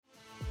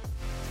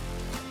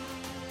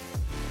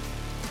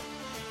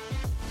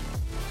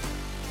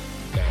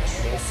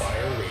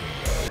Fire Radio.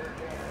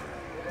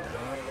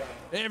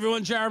 Hey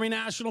everyone, Jeremy,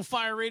 National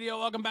Fire Radio.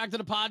 Welcome back to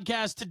the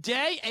podcast.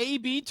 Today,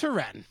 A.B.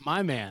 Turenne,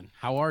 my man.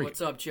 How are you?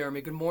 What's up,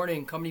 Jeremy? Good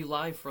morning. Coming to you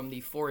live from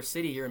the Forest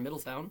City here in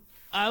Middletown.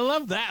 I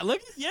love that.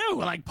 Look at you,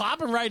 like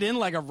popping right in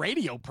like a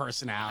radio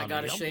personality. I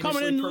got to I'm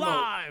shamelessly coming in promote.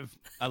 live.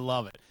 I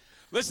love it.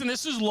 Listen,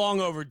 this is long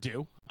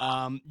overdue.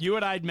 You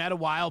and I'd met a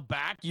while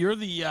back. You're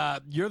the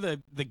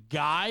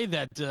guy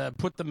that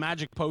put the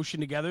magic potion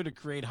together to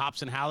create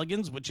Hops and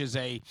Halligan's, which is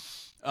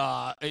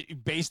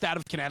based out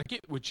of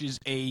Connecticut, which is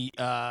a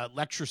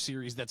lecture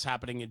series that's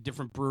happening in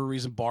different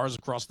breweries and bars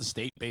across the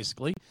state,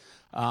 basically.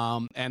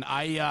 And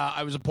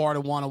I was a part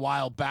of one a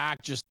while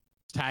back, just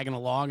tagging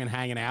along and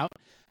hanging out.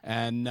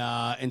 And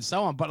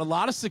so on. But a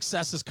lot of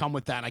success has come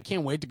with that. And I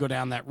can't wait to go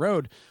down that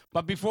road.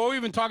 But before we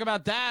even talk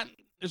about that,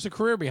 there's a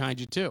career behind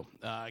you, too.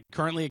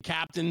 Currently a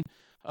captain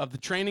of the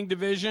training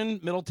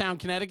division, Middletown,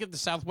 Connecticut, the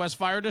Southwest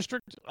Fire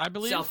District, I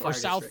believe.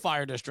 South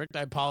Fire District.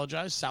 I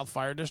apologize. South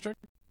Fire District.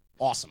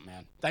 Awesome,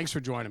 man. Thanks for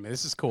joining me.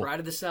 This is cool. Right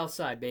of the South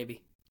Side,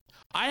 baby.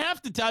 I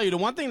have to tell you, the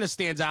one thing that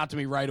stands out to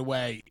me right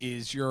away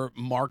is your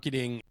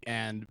marketing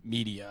and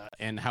media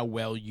and how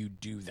well you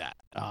do that.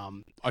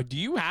 Do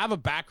you have a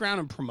background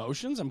in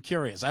promotions? I'm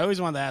curious. I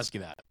always wanted to ask you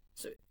that.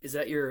 So is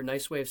that your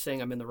nice way of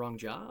saying I'm in the wrong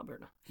job or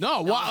not?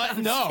 No, No,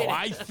 no,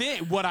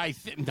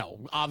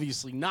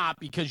 obviously not,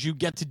 because you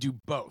get to do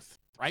both,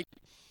 right?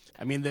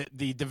 I mean,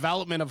 the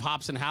development of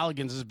Hops and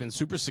Halligan's has been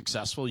super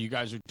successful. You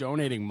guys are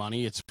donating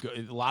money. A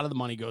lot of the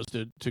money goes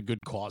to good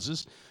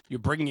causes. You're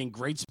bringing in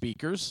great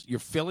speakers. You're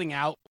filling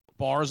out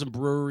bars and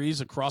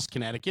breweries across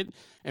Connecticut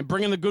and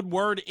bringing the good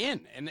word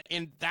in.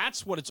 And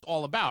that's what it's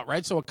all about,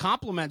 right? So it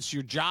complements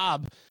your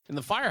job in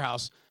the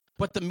firehouse.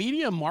 But the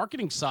media and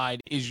marketing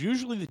side is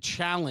usually the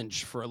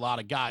challenge for a lot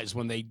of guys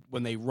when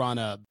they run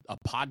a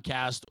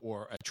podcast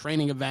or a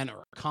training event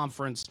or a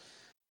conference.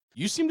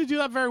 You seem to do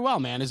that very well,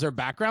 man. Is there a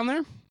background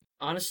there?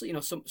 Honestly,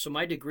 so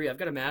my degree, I've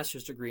got a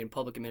master's degree in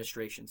public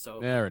administration,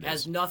 so it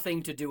has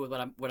nothing to do with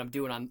what I'm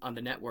doing on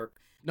the network.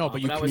 No,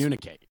 but you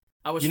communicate.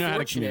 I was you know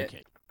fortunate. How to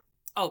communicate.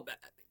 Oh,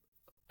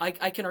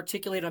 I can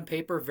articulate on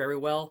paper very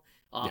well.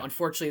 Yeah.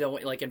 Unfortunately,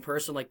 though, like in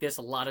person like this,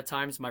 a lot of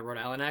times my Rhode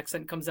Island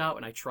accent comes out,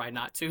 and I try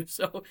not to.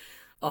 So,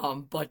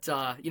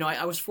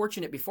 I was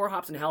fortunate. Before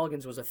Hops and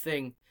Halligan's was a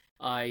thing,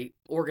 I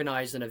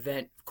organized an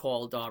event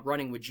called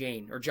Running with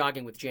Jane or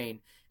Jogging with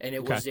Jane, and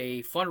it was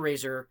a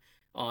fundraiser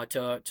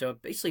to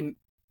basically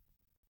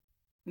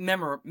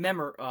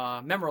memorialize.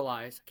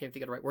 I can't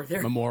think of the right word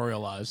there.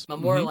 Memorialize.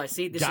 Mm-hmm.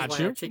 See, this got is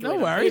you. why I articulate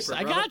No worries. on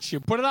paper, I got you.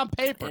 Put it on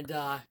paper.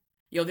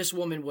 And this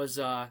woman was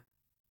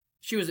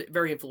she was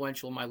very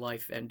influential in my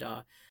life, and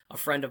a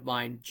friend of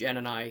mine, Jen,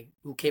 and I,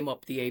 who came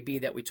up the AB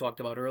that we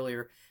talked about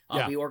earlier,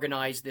 we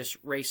organized this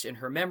race in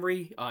her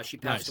memory. She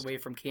passed away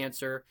from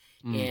cancer,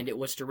 and it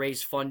was to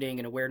raise funding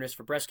and awareness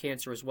for breast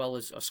cancer, as well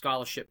as a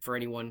scholarship for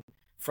anyone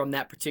from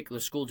that particular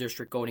school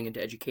district going into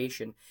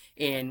education.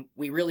 And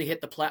we really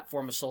hit the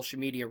platform of social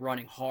media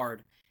running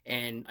hard,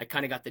 and I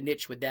kind of got the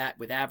niche with that,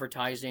 with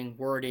advertising,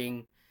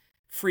 wording,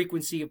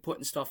 frequency of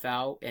putting stuff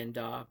out. And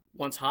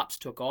once Hops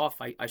took off,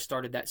 I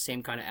started that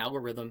same kind of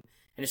algorithm,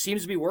 and it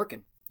seems to be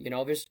working.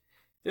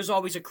 There's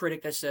always a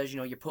critic that says,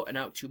 you're putting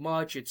out too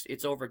much,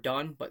 it's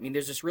overdone. But I mean,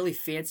 there's this really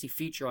fancy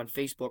feature on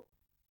Facebook.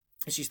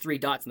 It's these 3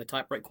 dots in the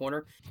top right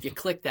corner. If you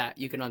click that,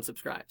 you can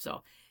unsubscribe.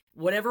 So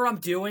whatever I'm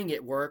doing,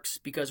 it works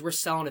because we're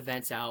selling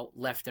events out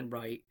left and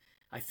right.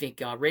 I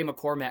think Ray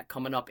McCormack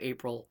coming up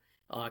April,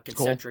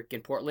 Concentric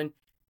in Portland,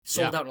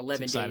 sold out in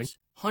 11 days.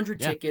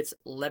 100 tickets,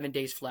 11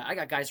 days flat. I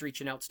got guys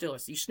reaching out still.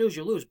 You snooze,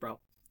 you lose, bro.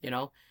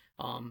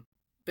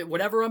 But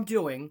whatever I'm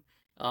doing,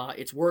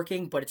 it's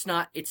working. But it's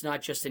not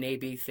just an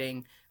AB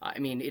thing. I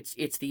mean,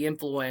 it's the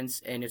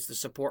influence, and it's the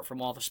support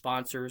from all the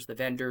sponsors, the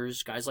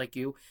vendors, guys like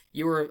you.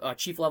 You were a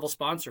chief level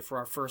sponsor for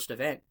our first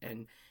event,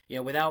 and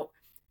without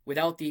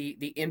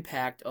the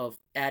impact of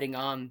adding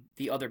on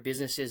the other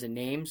businesses and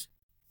names,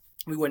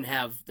 we wouldn't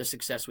have the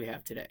success we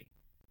have today.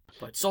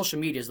 But social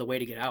media is the way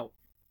to get out.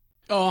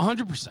 Oh,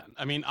 100%.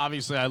 I mean,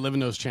 obviously, I live in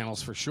those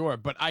channels for sure.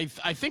 But I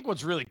think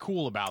what's really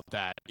cool about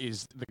that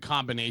is the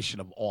combination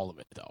of all of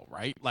it, though,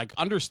 right? Like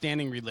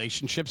understanding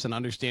relationships and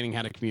understanding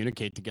how to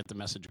communicate to get the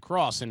message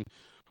across. And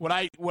what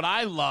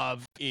I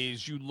love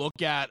is you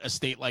look at a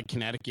state like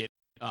Connecticut.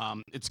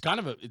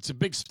 It's a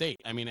big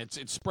state. I mean, it's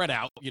spread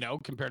out,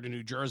 compared to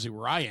New Jersey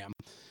where I am.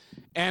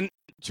 And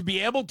to be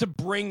able to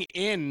bring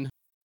in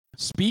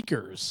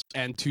speakers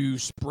and to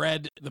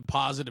spread the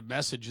positive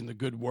message and the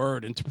good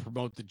word and to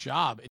promote the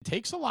job, it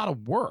takes a lot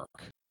of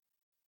work.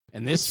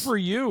 And this for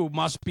you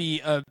must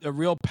be a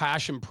real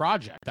passion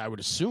project, I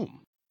would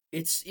assume.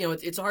 It's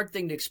a hard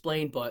thing to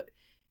explain, but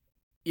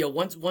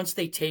once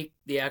they take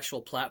the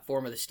actual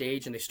platform of the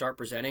stage and they start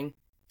presenting,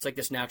 it's like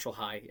this natural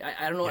high.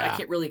 I don't know. Yeah. I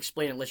can't really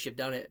explain it unless you've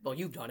done it. Well,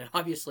 you've done it,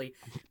 obviously,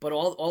 but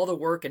all the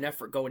work and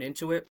effort going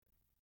into it.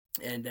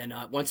 And then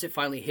once it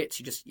finally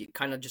hits, you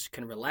kind of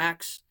can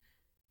relax,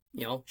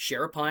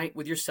 share a pint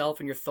with yourself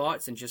and your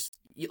thoughts, and just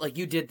like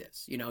you did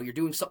this, you're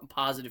doing something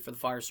positive for the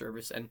fire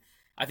service. And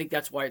I think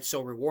that's why it's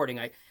so rewarding.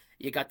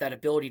 you got that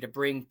ability to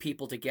bring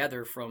people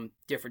together from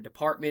different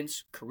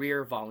departments,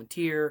 career,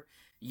 volunteer,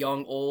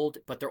 young, old,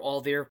 but they're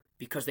all there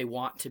because they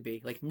want to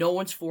be. Like, no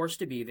one's forced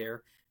to be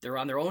there. They're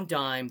on their own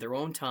dime, their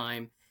own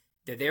time.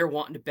 They're there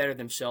wanting to better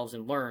themselves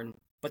and learn,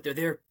 but they're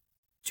there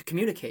to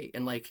communicate.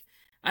 And, like,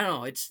 I don't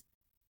know, it's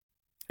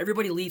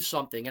everybody leaves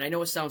something. And I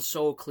know it sounds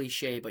so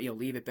cliche, but,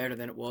 leave it better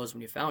than it was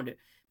when you found it.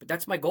 But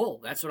that's my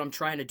goal. That's what I'm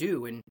trying to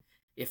do. And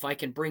if I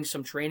can bring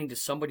some training to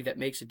somebody that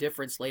makes a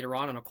difference later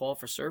on a call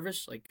for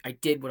service, like, I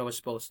did what I was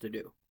supposed to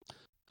do.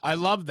 I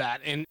love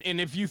that. And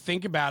if you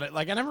think about it,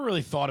 like, I never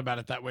really thought about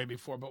it that way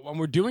before, but when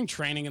we're doing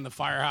training in the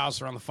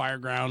firehouse or on the fire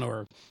ground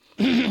or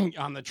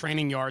on the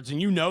training yards,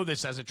 and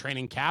this as a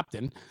training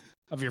captain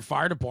of your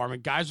fire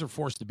department, guys are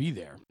forced to be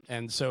there.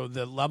 And so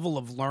the level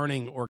of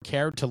learning or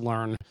care to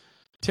learn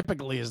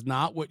typically is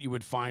not what you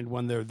would find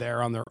when they're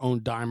there on their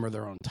own dime or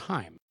their own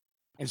time.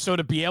 And so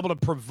to be able to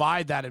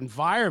provide that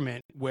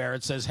environment where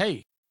it says,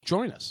 hey,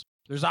 join us.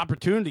 There's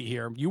opportunity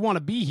here. You want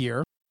to be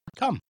here,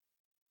 come.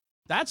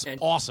 That's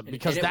awesome,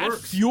 because that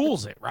works.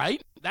 Fuels it,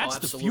 right? That's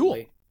the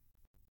fuel.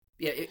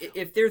 Yeah,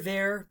 if they're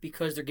there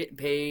because they're getting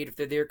paid, if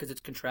they're there because it's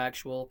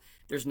contractual,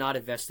 there's not a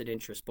vested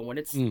interest. But when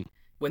it's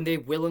when they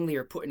willingly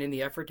are putting in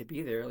the effort to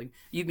be there, like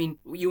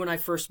you and I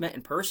first met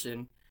in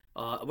person,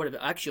 it'll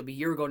be a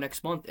year ago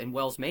next month in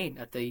Wells, Maine,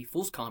 at the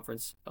Fools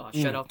Conference.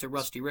 Shout out to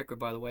Rusty Ricker,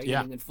 by the way,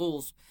 and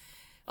Fools.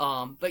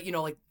 But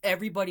like,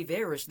 everybody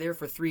there is there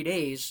for 3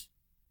 days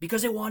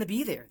because they want to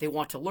be there. They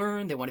want to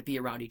learn. They want to be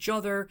around each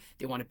other.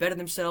 They want to better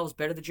themselves,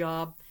 better the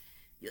job.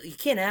 You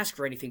can't ask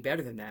for anything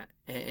better than that.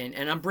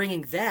 And I'm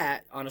bringing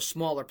that on a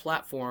smaller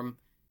platform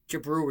to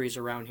breweries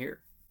around here.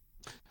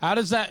 How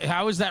is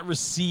that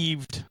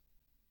received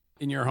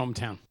in your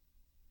hometown?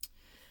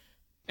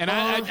 And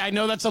I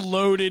know that's a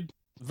loaded,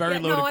 very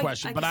loaded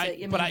question,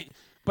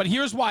 but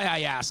here's why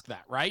I ask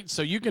that, right?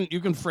 So you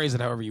can phrase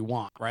it however you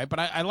want, right? But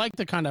I like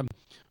to kind of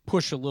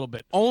push a little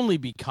bit, only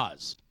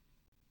because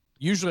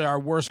usually our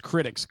worst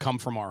critics come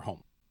from our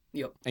home.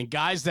 Yep. And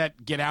guys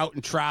that get out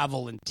and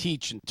travel and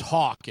teach and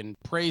talk and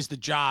praise the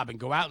job and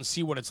go out and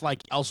see what it's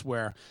like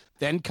elsewhere,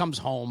 then comes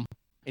home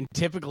and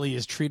typically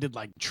is treated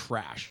like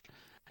trash.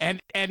 And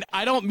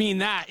I don't mean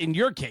that in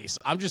your case.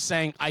 I'm just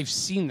saying I've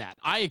seen that.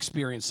 I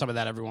experience some of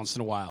that every once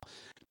in a while.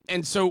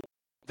 And so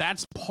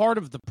that's part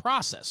of the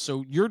process.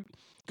 So you're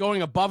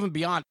going above and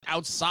beyond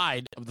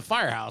outside of the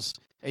firehouse,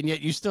 and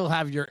yet you still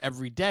have your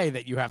everyday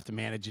that you have to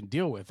manage and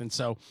deal with. And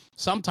so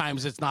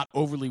sometimes it's not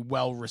overly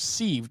well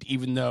received,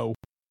 even though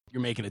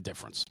you're making a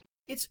difference.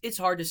 It's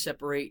hard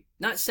to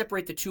not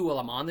separate the two while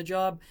I'm on the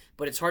job,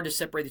 but it's hard to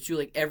separate the two.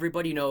 Like,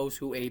 everybody knows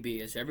who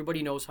AB is.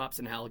 Everybody knows Hops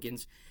and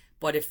Halligan's.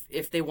 But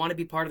if they want to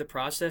be part of the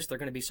process, they're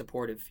going to be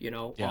supportive,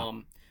 Yeah.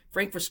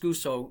 Frank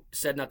Friscuso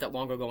said not that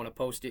long ago on a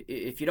post,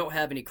 if you don't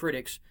have any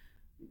critics,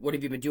 what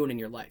have you been doing in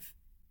your life?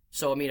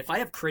 So, I mean, if I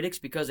have critics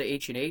because of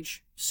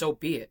H&H, so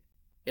be it.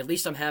 At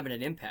least I'm having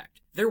an impact.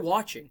 They're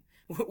watching.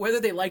 Whether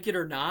they like it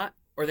or not,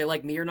 or they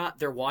like me or not,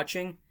 they're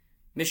watching.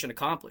 Mission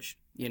accomplished,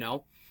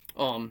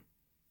 But,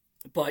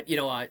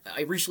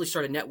 I recently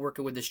started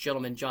networking with this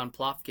gentleman, John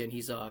Plofkin.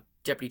 He's a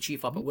deputy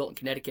chief up in Wilton,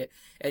 Connecticut.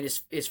 And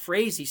his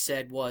phrase he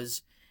said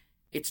was,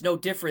 it's no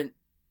different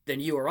than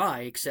you or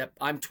I, except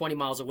I'm 20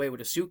 miles away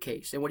with a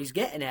suitcase. And what he's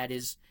getting at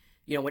is,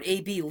 when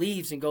AB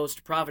leaves and goes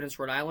to Providence,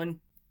 Rhode Island,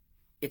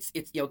 it's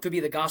it could be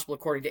the gospel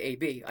according to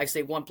AB. I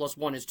say 1 +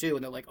 1 is 2,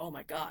 and they're like, oh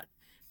my God.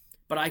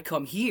 But I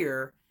come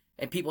here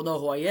and people know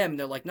who I am, and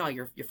they're like, no,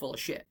 you're full of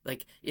shit.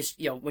 Like, it's,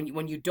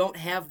 when you don't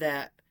have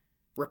that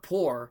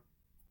rapport,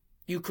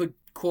 you could,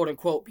 quote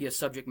unquote, be a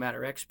subject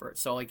matter expert.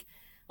 So, like,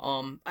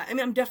 I'm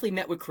definitely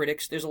met with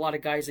critics. There's a lot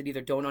of guys that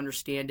either don't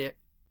understand it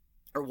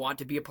or want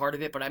to be a part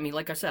of it. But I mean,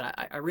 like I said,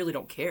 I really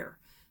don't care.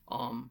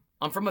 I'm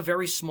from a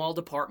very small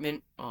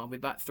department.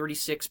 We've got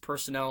 36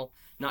 personnel,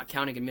 not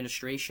counting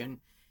administration.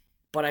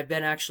 But I've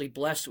been actually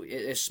blessed,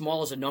 as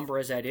small as a number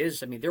as that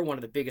is. I mean, they're one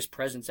of the biggest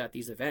presents at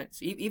these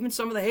events. Even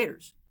some of the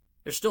haters.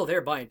 They're still there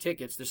buying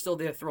tickets. They're still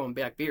there throwing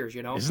back beers,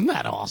 Isn't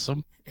that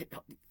awesome?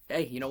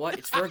 Hey, you know what?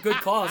 It's for a good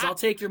cause. I'll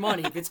take your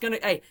money. If it's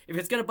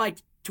gonna buy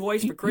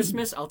toys for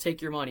Christmas, I'll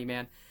take your money,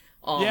 man.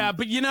 Yeah,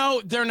 but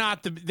they're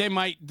not they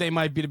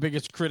might be the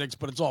biggest critics,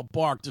 but it's all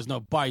bark. There's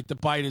no bite. The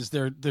bite is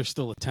they're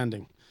still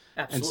attending.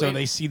 Absolutely. And so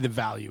they see the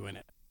value in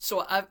it.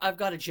 So I've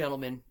got a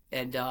gentleman,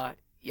 and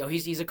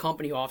he's a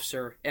company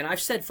officer, and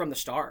I've said from the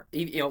start,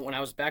 when I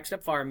was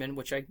backstep fireman,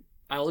 which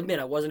I'll admit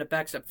I wasn't a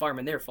backstep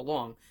fireman there for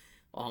long,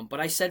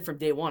 but I said from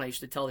day one, I used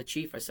to tell the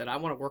chief, I said, I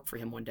want to work for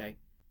him one day.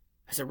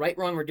 I said, right,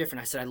 wrong, or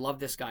different. I said, I love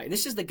this guy. And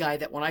this is the guy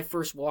that when I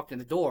first walked in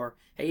the door,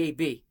 hey,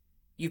 AB,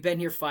 you've been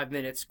here 5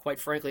 minutes. Quite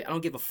frankly, I don't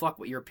give a fuck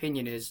what your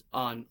opinion is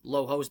on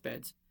low hose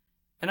beds.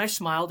 And I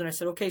smiled and I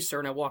said, okay, sir,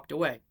 and I walked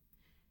away.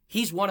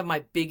 He's one of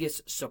my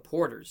biggest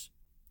supporters.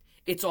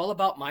 It's all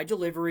about my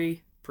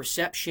delivery,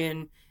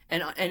 perception,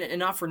 and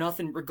not for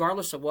nothing,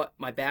 regardless of what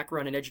my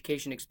background and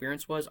education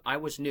experience was, I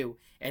was new,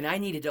 and I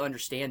needed to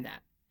understand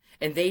that.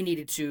 And they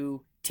needed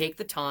to take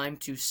the time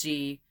to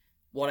see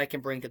what I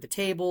can bring to the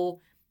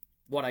table,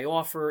 what I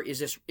offer. Is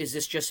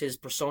this just his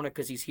persona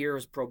because he's here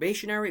as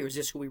probationary, or is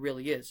this who he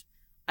really is?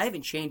 I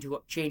haven't changed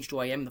who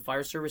I am in the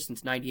fire service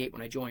since '98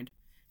 when I joined.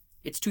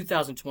 It's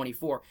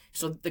 2024.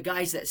 So the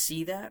guys that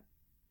see that,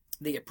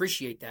 they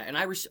appreciate that, and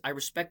I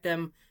respect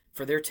them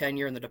for their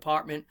tenure in the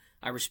department.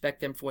 I respect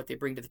them for what they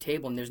bring to the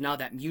table, and there's now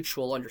that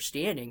mutual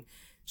understanding.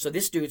 So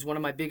this dude's one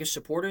of my biggest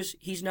supporters.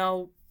 He's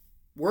now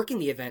working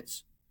the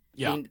events.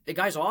 Yeah. I mean, the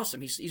guy's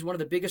awesome. He's one of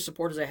the biggest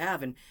supporters I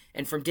have,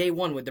 and from day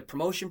one with the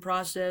promotion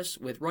process,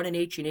 with running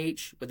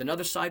H&H, with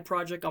another side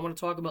project I want to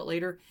talk about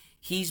later,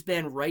 he's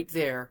been right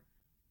there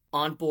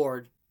on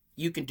board.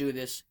 You can do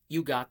this.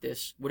 You got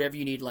this. Whatever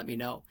you need, let me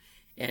know.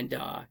 And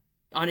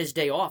on his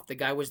day off, the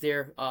guy was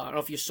there. I don't know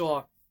if you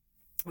saw,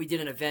 we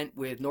did an event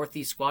with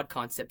Northeast Squad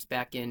Concepts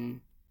back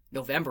in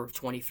November of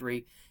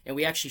 23, and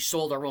we actually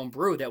sold our own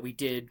brew that we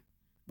did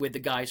with the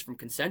guys from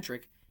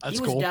Concentric. That's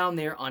he was cool. down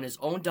there on his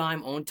own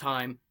dime, own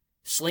time,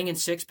 slinging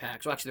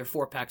 6-packs. Well, actually, they're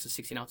 4-packs of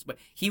 16 ounces, but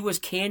he was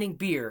canning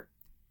beer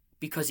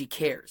because he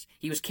cares.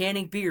 He was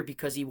canning beer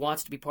because he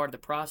wants to be part of the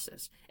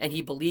process, and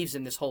he believes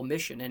in this whole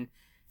mission. And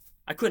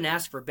I couldn't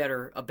ask for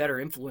a better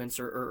influence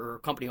or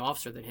company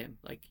officer than him.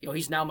 Like,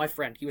 he's now my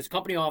friend. He was a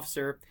company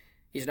officer.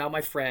 He's now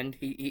my friend.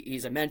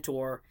 He's a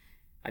mentor.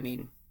 I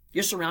mean,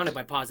 you're surrounded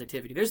by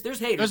positivity. There's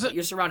haters, but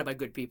you're surrounded by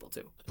good people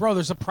too. Bro,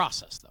 there's a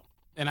process though.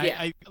 And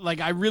yeah.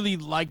 I really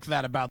like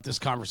that about this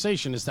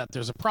conversation is that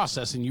there's a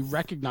process and you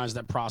recognize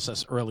that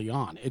process early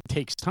on. It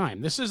takes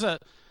time. This is a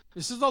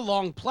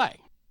long play.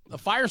 The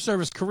fire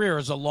service career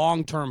is a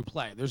long-term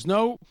play. There's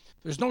no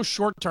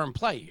short-term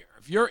play here.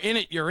 If you're in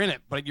it, you're in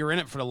it, but you're in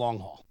it for the long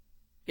haul.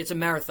 It's a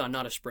marathon,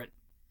 not a sprint.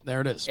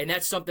 There it is. And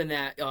that's something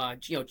that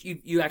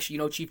you actually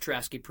know Chief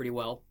Trasky pretty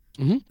well.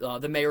 Mm-hmm.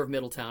 The mayor of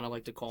Middletown, I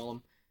like to call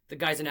him. The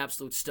guy's an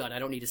absolute stud. I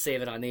don't need to say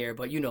it on the air,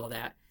 but you know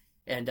that.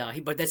 And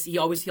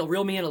he'll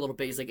reel me in a little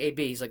bit. He's like,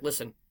 AB, he's like,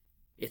 listen,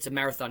 it's a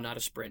marathon, not a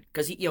sprint.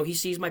 Because he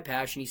sees my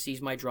passion, he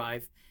sees my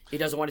drive. He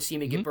doesn't want to see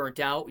me get burnt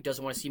out. He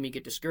doesn't want to see me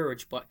get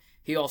discouraged. But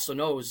he also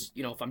knows,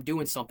 if I'm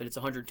doing something, it's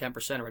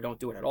 110% or I don't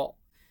do it at all.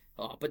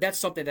 But that's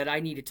something that I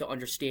needed to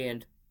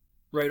understand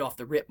right off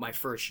the rip my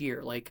first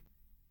year. Like,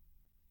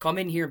 come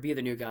in here and be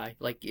the new guy.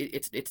 Like,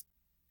 it's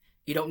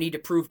you don't need to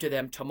prove to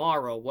them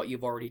tomorrow what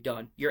you've already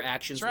done. Your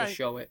actions will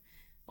show it.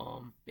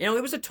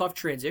 It was a tough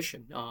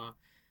transition.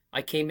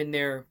 I came in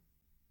there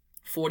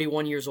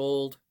 41 years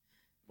old.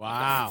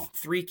 Wow.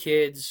 3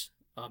 kids,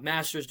 a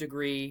master's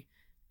degree,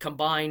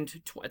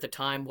 combined at the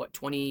time,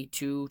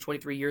 22,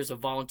 23 years of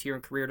volunteer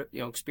and career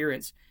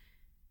experience.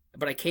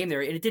 But I came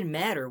there, and it didn't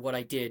matter what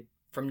I did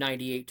from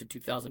 98 to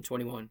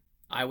 2021.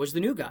 I was the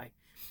new guy.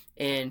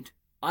 And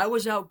I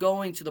was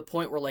outgoing to the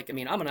point where,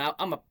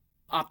 I'm a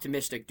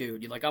optimistic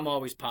dude. Like, I'm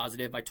always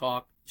positive. I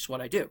talk. It's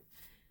what I do.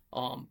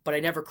 But I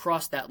never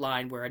crossed that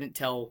line where I didn't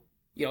tell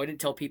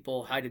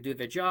people how to do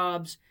their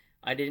jobs.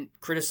 I didn't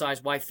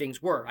criticize why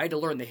things were. I had to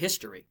learn the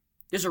history.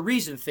 There's a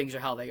reason things are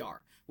how they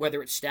are,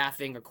 whether it's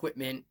staffing,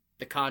 equipment,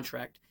 the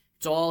contract.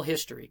 It's all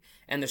history.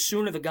 And the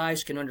sooner the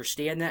guys can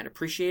understand that and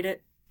appreciate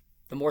it,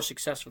 the more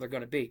successful they're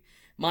going to be.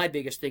 My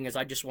biggest thing is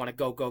I just want to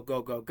go, go,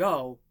 go, go,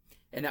 go.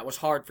 And that was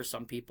hard for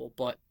some people.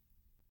 But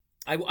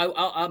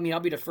I'll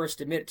be the first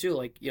to admit, too,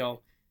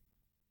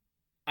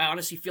 I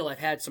honestly feel I've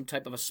had some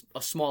type of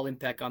a small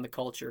impact on the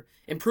culture,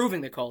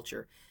 improving the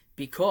culture,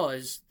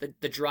 because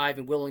the drive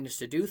and willingness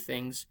to do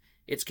things,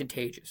 it's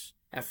contagious.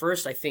 At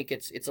first, I think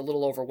it's a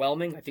little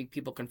overwhelming. I think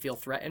people can feel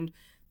threatened.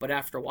 But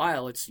after a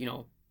while, it's,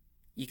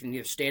 you can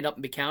either stand up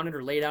and be counted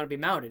or lay down and be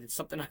mounted. It's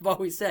something I've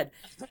always said.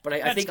 But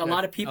I think a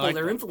lot of people,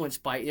 they're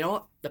influenced by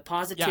it. The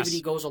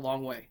positivity goes a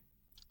long way.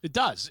 It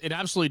does. It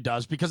absolutely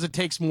does, because it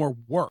takes more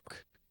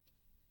work.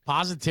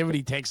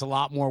 Positivity takes a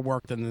lot more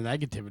work than the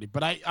negativity.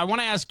 But I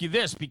want to ask you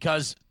this,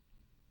 because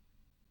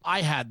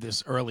I had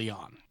this early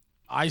on.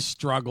 I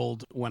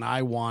struggled when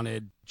I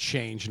wanted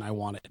change, and I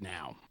want it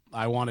now.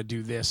 I want to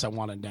do this, I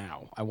want it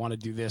now. I want to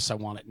do this, I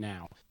want it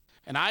now.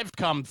 And I've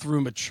come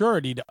through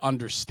maturity to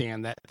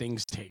understand that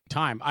things take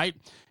time.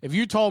 If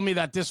you told me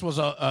that this was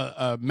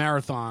a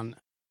marathon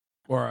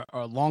or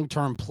a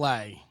long-term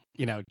play,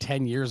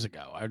 10 years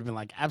ago, I would have been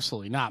like,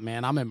 absolutely not,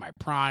 man. I'm in my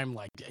prime.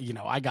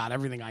 I got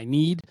everything I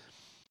need.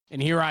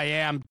 And here I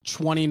am,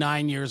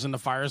 29 years in the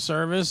fire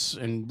service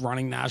and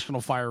running National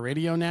Fire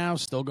Radio now,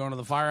 still going to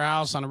the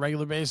firehouse on a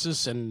regular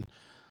basis. And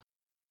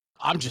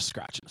I'm just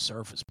scratching the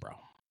surface, bro.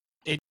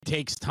 It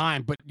takes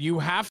time, but you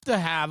have to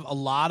have a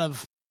lot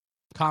of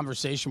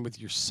conversation with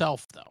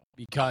yourself, though,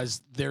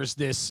 because there's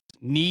this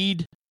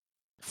need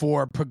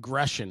for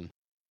progression.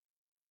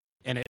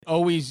 And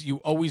you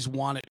always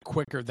want it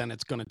quicker than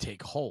it's going to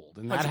take hold.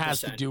 And that 100%.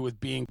 has to do with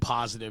being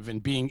positive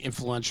and being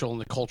influential in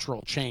the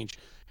cultural change.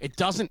 It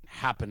doesn't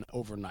happen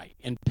overnight.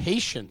 And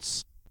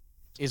patience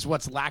is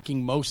what's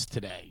lacking most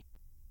today.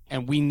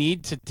 And we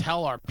need to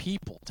tell our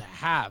people to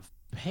have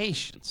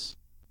patience.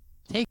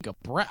 Take a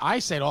breath. I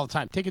say it all the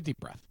time. Take a deep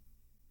breath.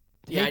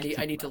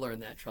 I need to learn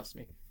that. Trust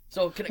me.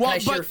 So can I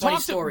share a funny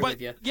story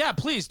with you? Yeah,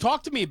 please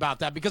talk to me about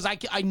that, because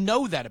I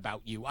know that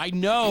about you. I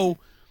know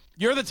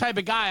you're the type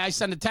of guy I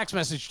send a text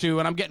message to,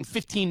 and I'm getting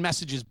 15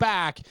 messages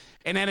back,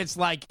 and then it's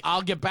like,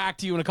 I'll get back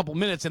to you in a couple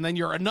minutes, and then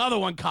you're another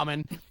one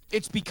coming,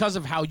 It's because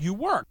of how you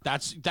work.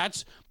 That's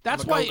I'm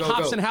a why go,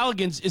 Hops go. and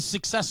Halligan's is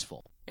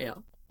successful. Yeah.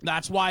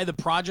 That's why the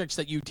projects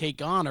that you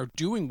take on are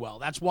doing well.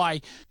 That's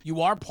why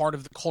you are part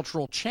of the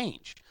cultural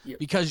change, Yep.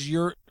 because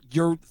you're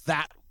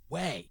that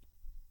way.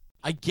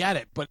 I get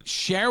it, but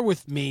share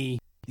with me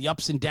the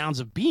ups and downs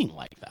of being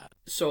like that.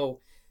 So,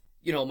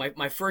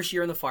 my first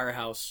year in the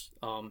firehouse,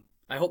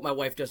 I hope my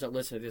wife doesn't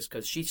listen to this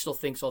because she still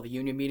thinks all the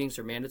union meetings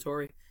are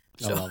mandatory.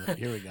 So, I love it.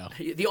 Here we go.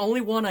 The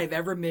only one I've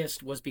ever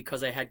missed was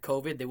because I had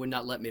COVID. They would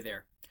not let me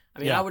there. I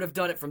mean, Yeah. I would have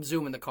done it from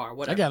Zoom in the car,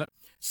 whatever. I get it.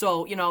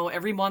 So,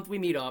 every month we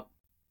meet up,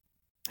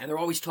 and they're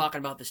always talking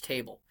about this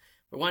table.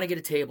 We want to get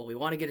a table. We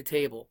want to get a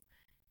table.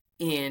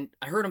 And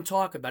I heard them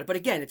talk about it. But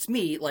again, it's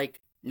me,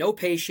 like, no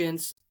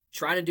patience,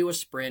 trying to do a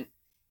sprint.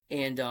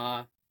 And,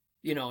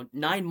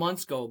 9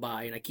 months go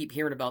by, and I keep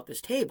hearing about this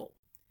table.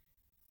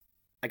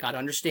 I got to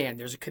understand,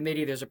 there's a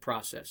committee, there's a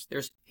process,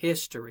 there's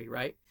history,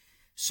 right?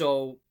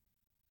 So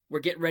we're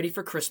getting ready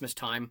for Christmas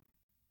time,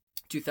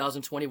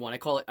 2021.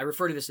 I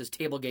refer to this as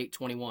Tablegate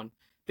 21.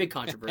 Big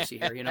controversy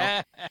here,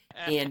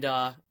 And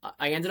I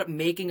ended up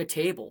making a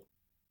table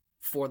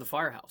for the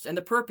firehouse. And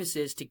the purpose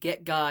is to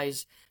get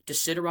guys to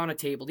sit around a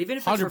table, even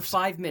if it's 100%. for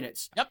 5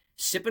 minutes, Yep.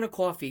 sipping a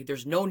coffee.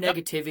 There's no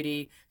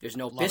negativity. There's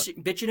no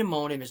bitching and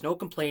moaning. There's no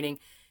complaining.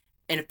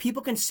 And if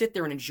people can sit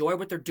there and enjoy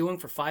what they're doing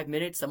for 5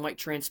 minutes, that might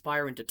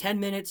transpire into 10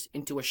 minutes,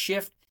 into a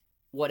shift,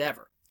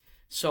 whatever.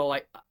 So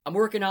I'm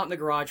working out in the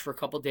garage for a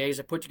couple of days.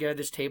 I put together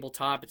this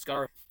tabletop. It's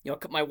got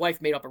my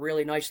wife made up a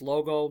really nice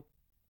logo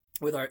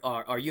with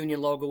our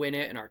union logo in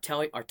it and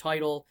our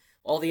title.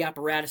 All the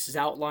apparatus is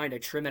outlined. I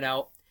trim it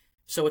out.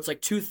 So it's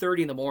like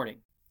 2:30 in the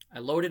morning. I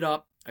load it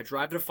up. I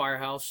drive to the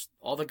firehouse.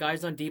 All the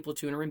guys on D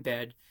platoon are in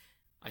bed.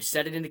 I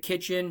set it in the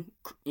kitchen.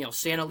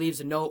 Santa leaves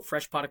a note,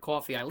 fresh pot of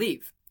coffee. I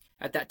leave.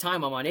 At that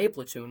time, I'm on A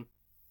platoon,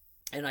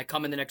 and I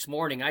come in the next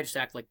morning. I just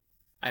act like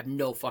I have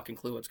no fucking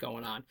clue what's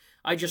going on.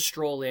 I just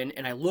stroll in,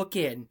 and I look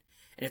in,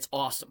 and it's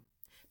awesome.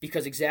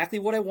 Because exactly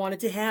what I wanted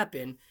to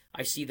happen,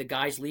 I see the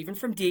guys leaving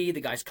from D, the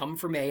guys coming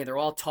from A, and they're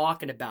all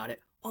talking about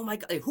it. Oh my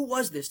God, who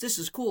was this? This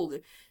is cool.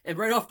 And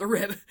right off the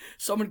rip,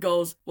 someone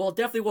goes, well, it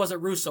definitely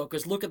wasn't Russo,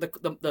 because look at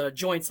the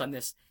joints on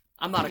this.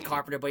 I'm not a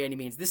carpenter by any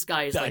means. This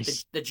guy is Nice. like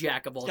the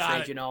jack of all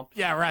Got trades, it.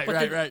 Yeah, right,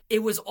 But right.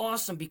 It was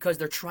awesome because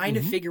they're trying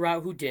to figure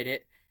out who did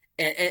it.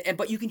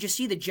 But you can just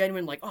see the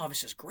genuine, like, oh,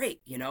 this is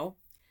great,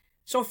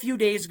 So a few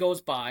days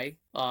goes by.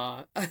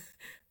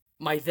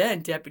 My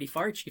then deputy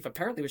fire chief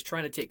apparently was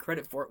trying to take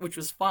credit for it, which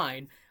was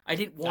fine. I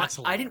didn't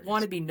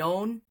want to be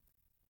known.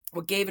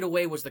 What gave it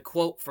away was the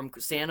quote from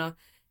Santa,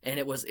 and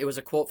it was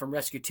a quote from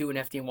Rescue 2 and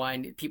FDNY,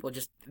 and people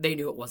they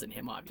knew it wasn't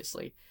him,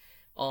 obviously.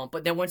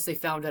 But then once they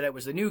found out it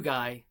was the new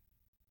guy,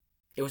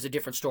 it was a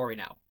different story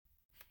now.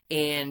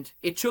 And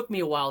it took me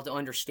a while to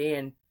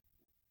understand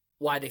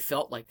why they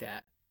felt like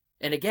that.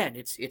 And again,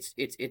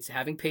 it's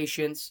having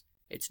patience.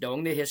 It's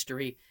knowing the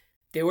history.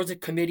 There was a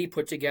committee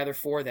put together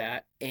for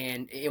that.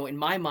 And in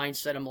my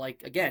mindset, I'm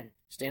like, again,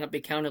 stand up, be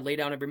counted, lay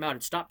down, and be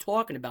mounted. Stop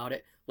talking about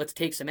it. Let's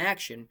take some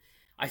action.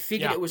 I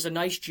figured it was a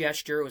nice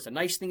gesture. It was a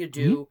nice thing to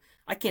do.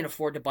 I can't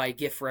afford to buy a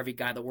gift for every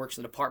guy that works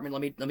in the department.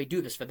 Let me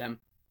do this for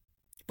them.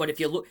 But if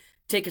you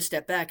take a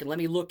step back and let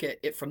me look at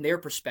it from their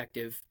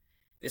perspective.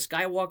 This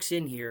guy walks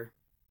in here,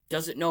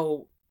 doesn't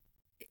know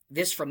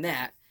this from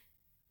that.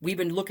 We've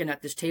been looking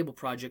at this table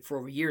project for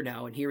over a year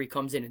now, and here he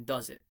comes in and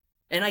does it.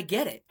 And I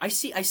get it. I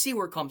see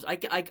where it comes. I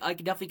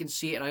definitely can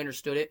see it, and I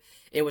understood it.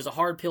 It was a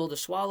hard pill to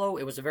swallow.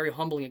 It was a very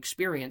humbling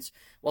experience.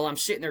 While I'm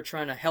sitting there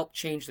trying to help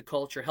change the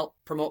culture, help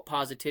promote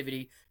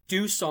positivity,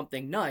 do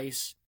something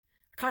nice,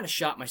 I kind of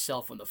shot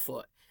myself in the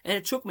foot. And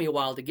it took me a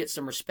while to get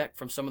some respect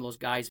from some of those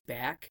guys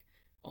back.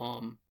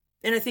 And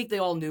I think they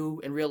all knew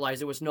and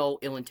realized there was no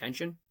ill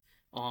intention.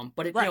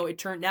 But it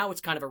turned, now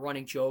it's kind of a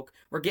running joke.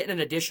 We're getting an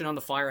addition on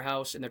the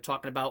firehouse, and they're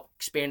talking about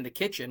expanding the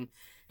kitchen,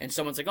 and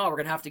someone's like, "Oh, we're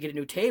gonna have to get a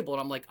new table,"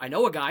 and I'm like, "I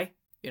know a guy,"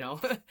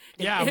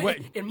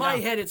 In my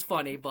head, it's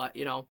funny, but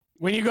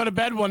When you go to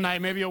bed one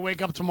night, maybe you'll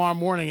wake up tomorrow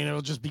morning and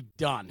it'll just be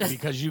done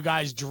because you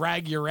guys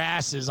drag your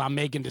asses on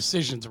making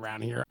decisions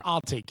around here.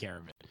 I'll take care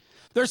of it.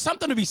 There's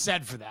something to be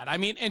said for that. I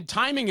mean, and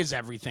timing is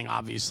everything,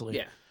 obviously.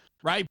 Yeah.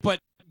 Right? But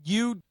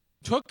you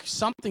took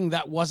something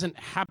that wasn't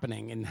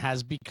happening and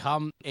has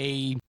become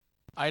a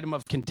item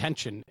of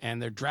contention, and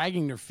they're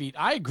dragging their feet.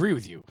 I agree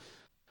with you.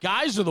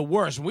 Guys are the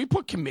worst. When we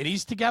put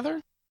committees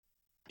together,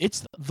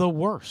 it's the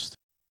worst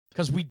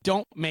because we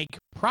don't make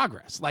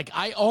progress. Like,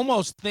 I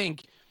almost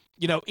think,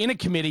 in a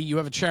committee, you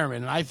have a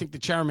chairman, and I think the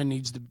chairman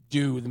needs to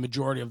do the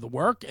majority of the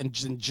work and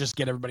just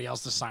get everybody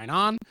else to sign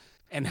on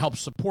and help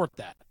support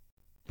that.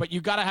 But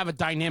you got to have a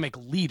dynamic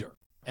leader.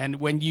 And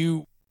when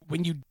you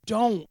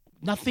don't,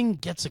 nothing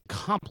gets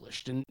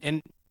accomplished.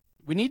 And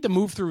we need to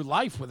move through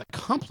life with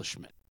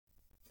accomplishment.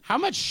 How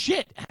much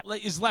shit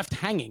is left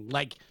hanging,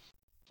 like,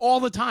 all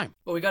the time?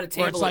 Well, we got to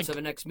table it to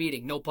the next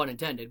meeting, no pun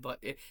intended, but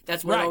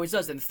that's what it always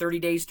does. And 30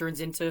 days turns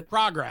into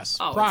progress.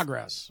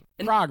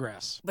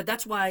 But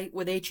that's why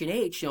with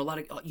H&H, a lot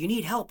of, you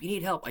need help.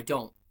 I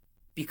don't.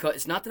 Because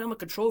it's not that I'm a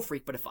control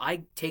freak, but if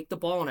I take the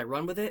ball and I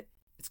run with it,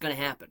 it's going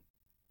to happen.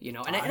 You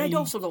know, and I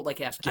also don't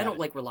like asking. I don't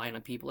like relying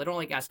on people. I don't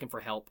like asking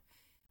for help.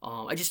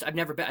 I've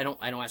never been. I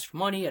don't ask for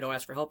money. I don't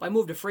ask for help. I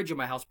moved a fridge in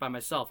my house by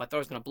myself. I thought I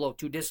was going to blow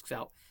 2 discs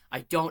out. I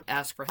don't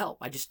ask for help.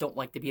 I just don't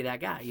like to be that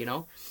guy. You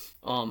know.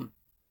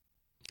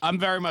 I'm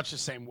very much the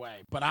same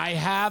way, but I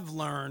have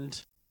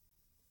learned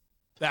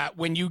that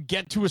when you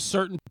get to a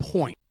certain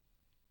point,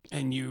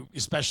 and you,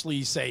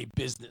 especially say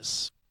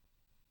business,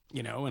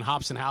 you know, and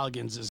Hops and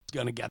Halligan's is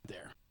going to get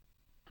there,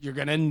 you're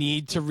going to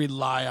need to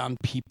rely on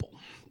people,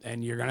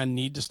 and you're going to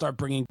need to start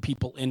bringing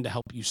people in to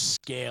help you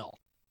scale.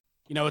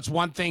 You know, it's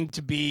one thing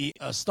to be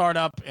a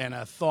startup and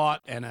a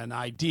thought and an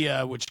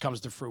idea which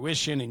comes to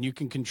fruition and you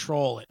can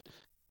control it.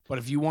 But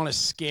if you want to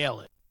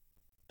scale it,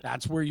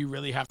 that's where you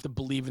really have to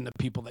believe in the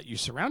people that you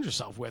surround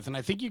yourself with. And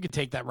I think you could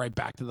take that right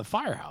back to the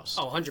firehouse.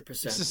 Oh, 100%.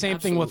 It's the same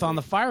thing with on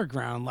the fire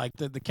ground. Like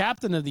the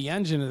captain of the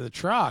engine of the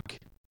truck,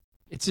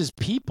 it's his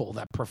people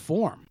that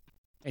perform.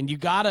 And you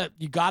gotta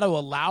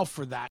allow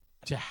for that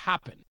to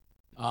happen.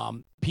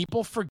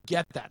 People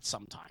forget that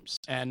sometimes.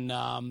 And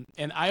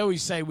I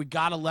always say we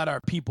got to let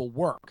our people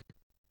work.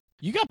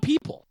 You got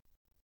people.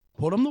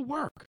 Put them to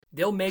work.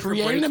 They'll make or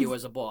break you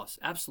as a boss.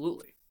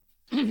 Absolutely.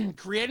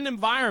 Create an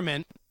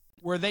environment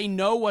where they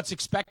know what's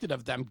expected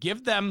of them.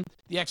 Give them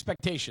the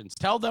expectations.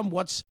 Tell them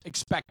what's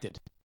expected.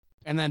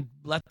 And then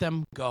let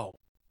them go.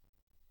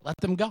 Let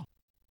them go.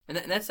 And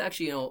that's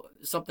actually, you know,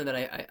 something that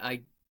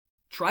I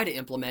try to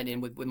implement in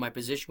with my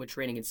position with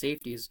training and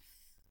safety is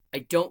I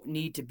don't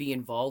need to be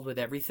involved with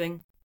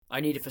everything. I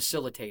need to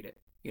facilitate it.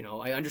 You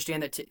know, I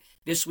understand that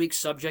this week's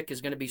subject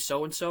is going to be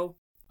so-and-so.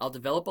 I'll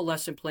develop a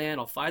lesson plan.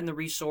 I'll find the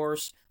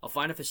resource. I'll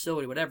find a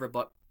facility, whatever.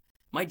 But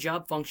my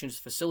job function is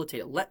to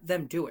facilitate it. Let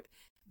them do it.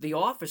 The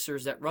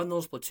officers that run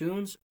those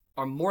platoons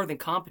are more than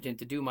competent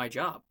to do my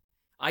job.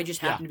 I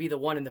just happen to be the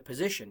one in the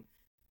position.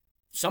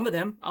 Some of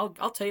them, I'll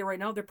tell you right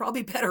now, they're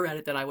probably better at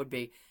it than I would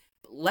be.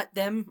 Let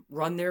them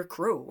run their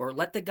crew, or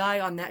let the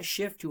guy on that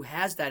shift who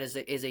has that as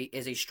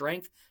a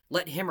strength,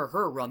 let him or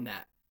her run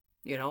that.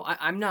 You know,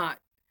 I'm not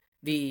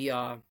the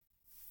I'm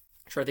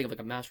trying to think of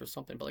like a master or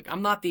something, but like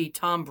I'm not the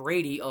Tom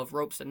Brady of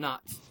ropes and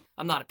knots.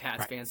 I'm not a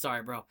Pats fan,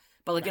 sorry, bro.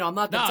 But like, you know, I'm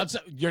not.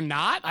 You're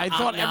not. I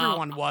thought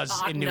everyone was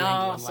in New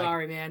England. No,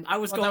 sorry, man. I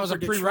was going that was for a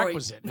Detroit.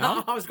 prerequisite.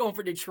 No, I was going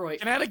for Detroit.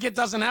 Connecticut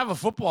doesn't have a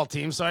football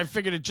team, so I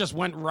figured it just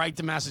went right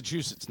to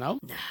Massachusetts. No,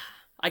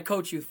 I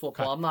coach youth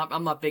football.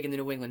 I'm not big in the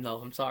New England though.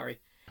 I'm sorry.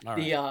 All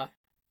right.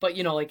 But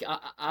you know, like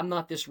I'm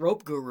not this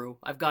rope guru.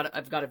 I've got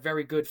a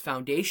very good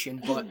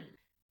foundation, but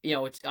you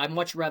know, I'd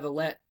much rather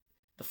let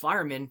the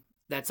firemen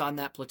that's on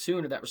that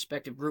platoon or that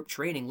respective group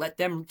training, let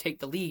them take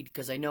the lead,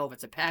 because I know if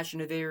it's a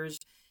passion of theirs,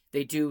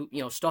 they do,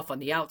 you know, stuff on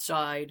the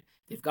outside.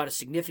 They've got a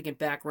significant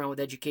background with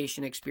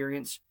education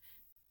experience.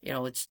 You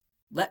know, it's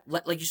let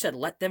like you said,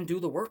 let them do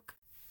the work.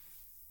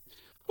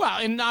 Well,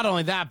 and not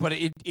only that, but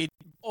it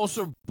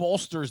also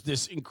bolsters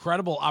this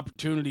incredible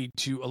opportunity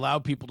to allow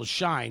people to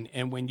shine.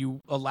 And when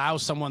you allow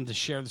someone to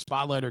share the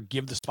spotlight or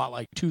give the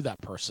spotlight to that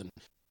person,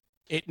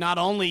 it not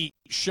only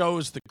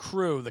shows the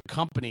crew, the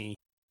company,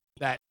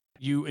 that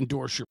you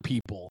endorse your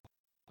people,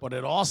 but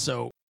it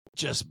also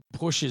just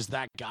pushes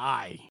that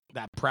guy,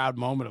 that proud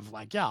moment of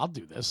like, yeah, I'll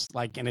do this.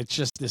 Like, and it's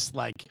just this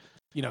like,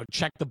 you know,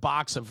 check the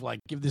box of like,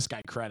 give this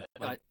guy credit.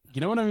 Like,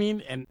 you know what I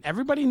mean? And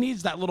everybody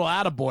needs that little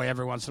attaboy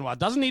every once in a while. It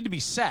doesn't need to be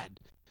said.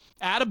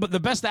 The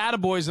best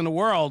attaboys in the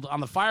world on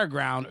the fire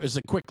ground is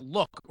a quick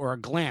look or a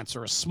glance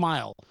or a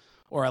smile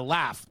or a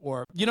laugh,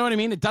 or, you know what I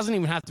mean? It doesn't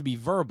even have to be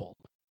verbal.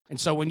 And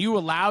so when you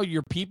allow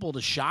your people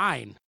to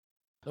shine,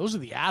 those are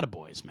the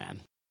attaboys,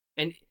 man.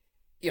 And,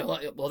 you know,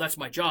 well, that's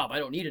my job. I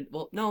don't need it.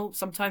 Well, no,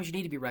 sometimes you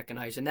need to be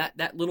recognized. And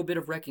that little bit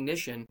of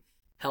recognition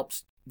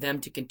helps them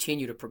to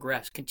continue to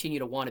progress, continue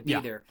to want to be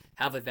there,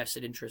 have a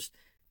vested interest.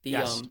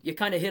 You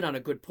kind of hit on a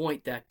good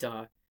point that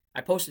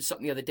I posted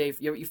something the other day.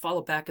 You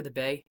follow Back of the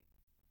Bay?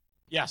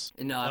 Yes,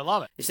 and I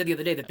love it. They said the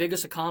other day, the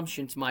biggest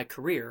accomplishment in my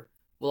career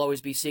will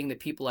always be seeing the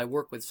people I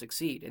work with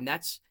succeed. And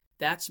that's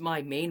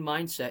my main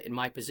mindset in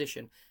my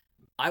position.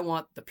 I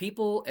want the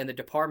people and the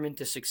department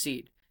to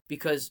succeed,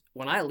 because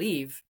when I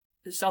leave,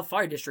 the South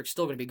Fire District's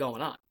still going to be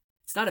going on.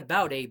 It's not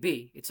about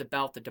AB. It's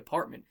about the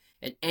department.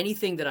 And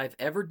anything that I've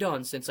ever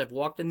done since I've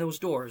walked in those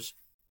doors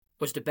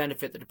was to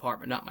benefit the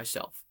department, not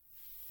myself.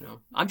 You know,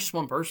 I'm just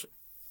one person,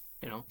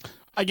 you know.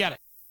 I get it.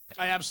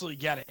 I absolutely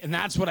get it. And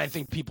that's what I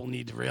think people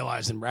need to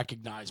realize and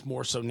recognize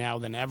more so now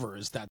than ever,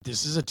 is that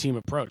this is a team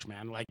approach,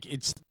 man. Like,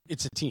 it's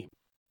a team.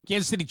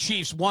 Kansas City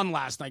Chiefs won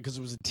last night because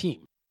it was a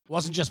team. It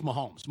wasn't just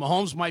Mahomes.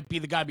 Mahomes might be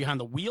the guy behind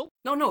the wheel.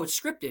 No, it's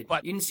scripted.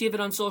 But you didn't see it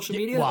on social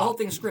media? Well, the whole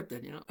thing's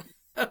scripted, you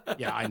know.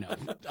 Yeah,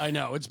 I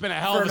know. It's been a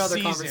hell of a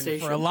season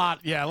for a lot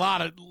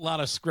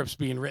of scripts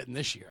being written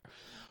this year.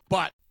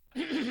 But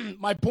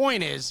my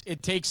point is,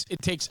 it takes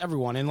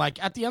everyone. And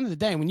like at the end of the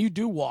day, when you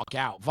do walk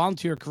out,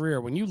 volunteer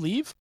career, when you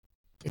leave,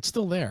 it's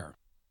still there.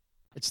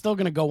 It's still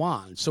going to go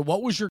on. So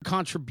what was your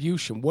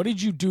contribution? What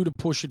did you do to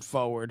push it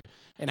forward?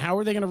 And how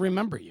are they going to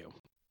remember you?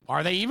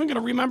 Are they even going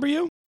to remember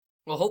you?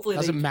 Well, hopefully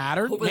doesn't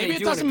matter. Maybe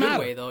it doesn't matter.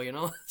 Way, though, you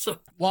know. So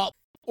well,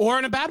 or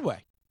in a bad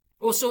way.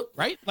 Well, so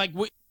right, like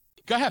go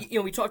ahead. You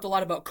know, we talked a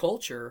lot about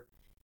culture,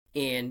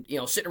 and,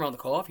 sitting around the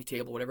coffee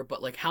table, whatever.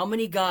 But, like, how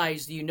many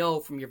guys do you know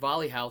from your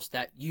volley house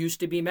that used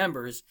to be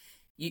members?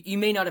 You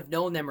may not have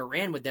known them or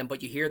ran with them,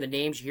 but you hear the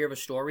names, you hear the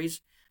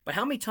stories. But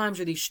how many times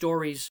are these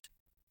stories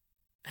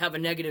have a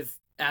negative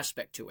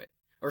aspect to it,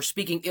 or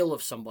speaking ill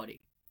of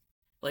somebody?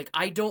 Like,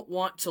 I don't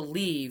want to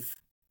leave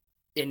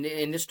in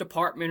this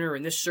department or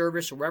in this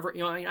service or wherever.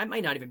 I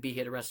might not even be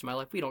here the rest of my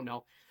life. We don't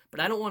know. But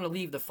I don't want to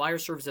leave the fire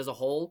service as a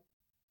whole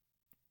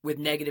with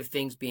negative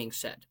things being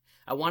said.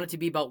 I want it to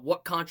be about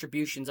what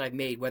contributions I've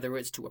made, whether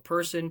it's to a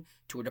person,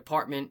 to a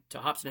department, to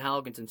Hops and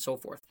Halligans, and so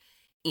forth.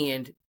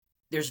 And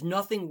there's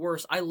nothing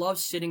worse. I love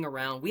sitting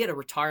around. We had a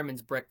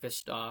retirements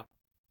breakfast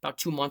about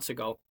 2 months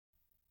ago.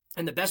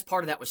 And the best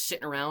part of that was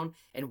sitting around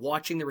and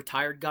watching the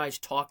retired guys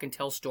talk and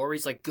tell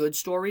stories, like good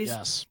stories.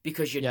 Yes.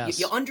 Because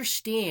you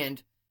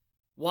understand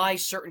why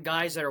certain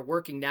guys that are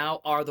working now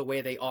are the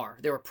way they are.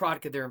 They're a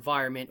product of their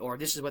environment, or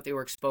this is what they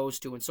were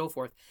exposed to, and so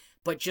forth.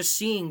 But just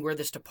seeing where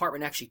this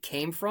department actually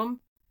came from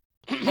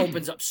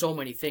opens up so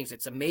many things.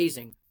 It's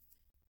amazing.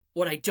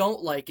 What I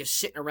don't like is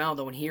sitting around,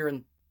 though, and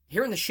hearing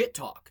the shit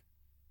talk.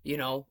 Be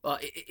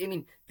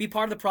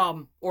part of the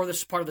problem or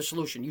this part of the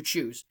solution. You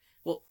choose.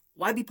 Well,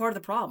 why be part of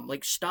the problem?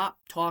 Like, stop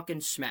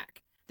talking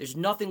smack. There's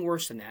nothing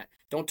worse than that.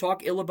 Don't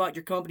talk ill about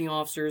your company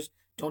officers.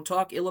 Don't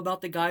talk ill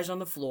about the guys on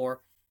the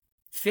floor.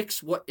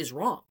 Fix what is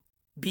wrong.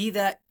 Be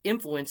that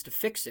influence to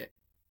fix it.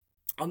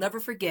 I'll never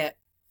forget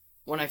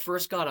when I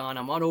first got on.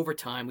 I'm on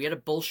overtime. We had a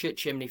bullshit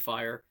chimney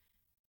fire.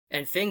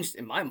 And things,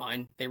 in my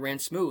mind, they ran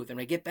smooth. And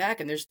I get back,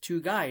 and there's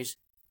two guys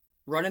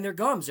running their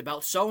gums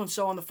about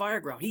so-and-so on the fire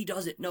ground. He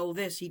doesn't know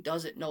this. He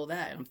doesn't know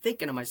that. And I'm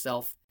thinking to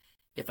myself,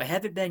 if I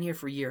haven't been here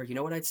for a year, you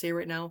know what I'd say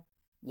right now?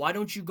 Why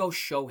don't you go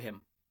show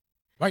him?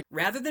 Right.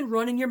 Rather than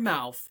running your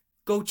mouth,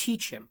 go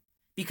teach him.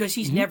 Because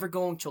he's never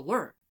going to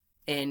learn.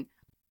 And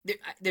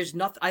there's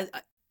nothing...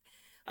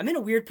 I'm in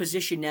a weird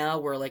position now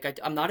where, like,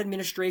 I'm not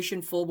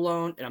administration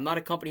full-blown, and I'm not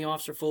a company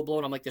officer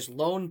full-blown. I'm like this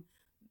lone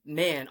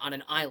man on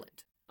an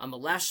island. I'm the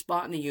last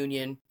spot in the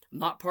union. I'm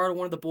not part of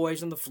one of the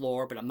boys on the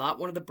floor, but I'm not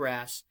one of the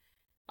brass.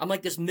 I'm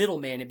like this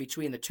middleman in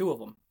between the two of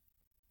them.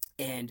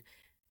 And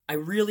I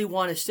really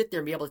want to sit there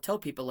and be able to tell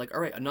people, like,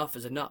 all right, enough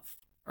is enough.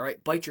 All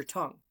right, bite your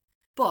tongue.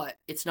 But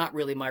it's not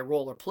really my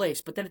role or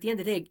place. But then at the end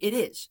of the day, it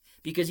is.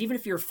 Because even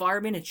if you're a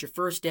fireman, it's your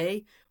first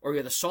day, or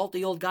you're the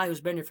salty old guy who's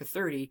been here for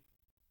 30,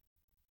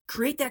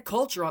 create that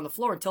culture on the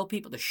floor and tell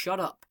people to shut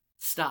up,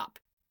 stop.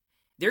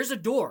 There's a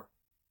door.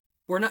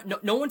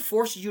 No one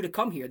forces you to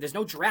come here. There's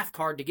no draft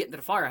card to get into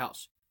the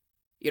firehouse.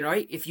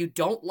 Right? If you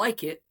don't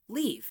like it,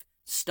 leave.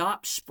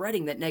 Stop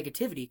spreading that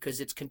negativity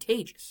because it's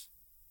contagious.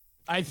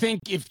 I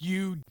think if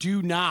you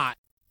do not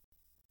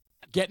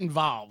get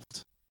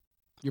involved,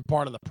 you're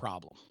part of the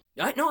problem.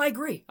 I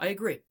agree.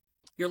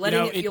 You're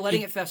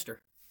letting it fester.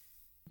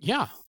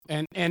 Yeah.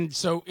 And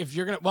so if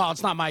you're going to, well,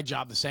 it's not my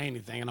job to say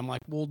anything. And I'm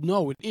like, well,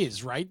 no, it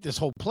is, right? This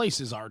whole place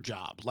is our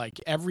job. Like,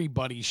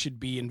 everybody should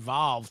be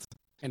involved.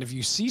 And if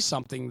you see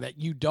something that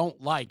you don't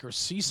like, or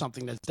see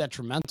something that's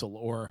detrimental,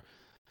 or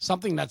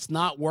something that's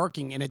not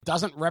working and it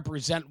doesn't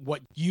represent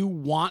what you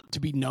want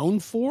to be known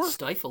for,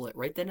 stifle it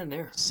right then and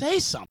there. Say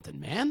something,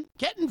 man.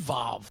 Get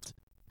involved.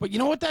 But you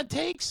know what that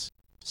takes?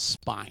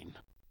 Spine.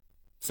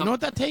 You know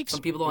what that takes?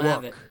 Some people don't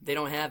have it. They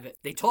don't have it.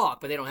 They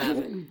talk, but they don't have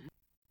it.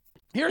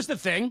 Here's the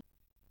thing.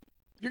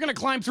 You're going to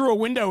climb through a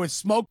window with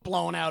smoke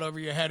blowing out over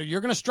your head, or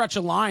you're going to stretch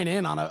a line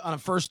in on a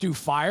first due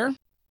fire.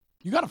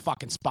 You got a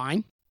fucking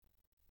spine.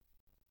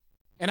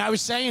 And I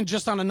was saying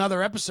just on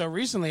another episode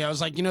recently, I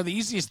was like, the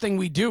easiest thing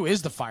we do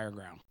is the fire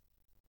ground.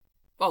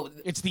 Oh,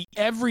 it's the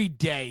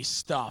everyday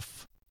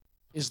stuff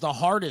is the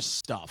hardest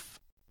stuff.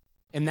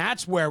 And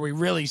that's where we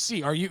really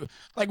see, are you,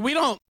 like, we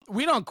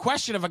don't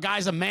question if a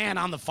guy's a man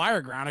on the fire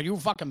ground. Are you a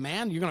fucking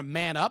man? You're going to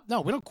man up? No,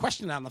 we don't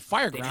question it on the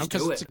fire ground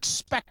because it's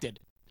expected.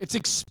 It's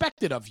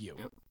expected of you.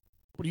 Yep.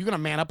 But are you going to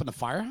man up in the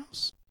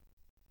firehouse?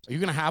 Are you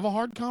going to have a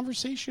hard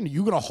conversation? Are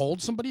you going to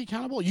hold somebody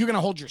accountable? Are you going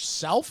to hold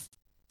yourself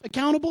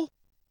accountable?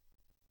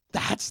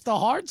 That's the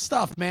hard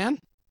stuff, man.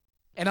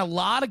 And a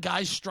lot of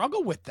guys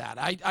struggle with that.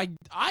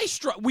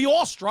 We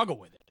all struggle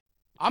with it.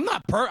 I'm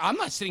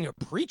not sitting here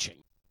preaching.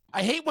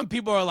 I hate when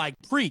people are like,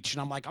 preach.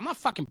 And I'm like, I'm not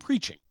fucking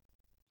preaching.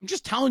 I'm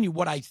just telling you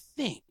what I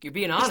think. You're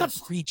being honest. It's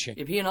not preaching.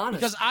 You're being honest.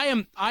 Because I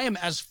am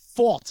as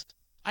fault.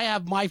 I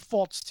have my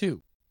faults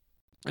too.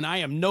 And I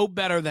am no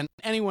better than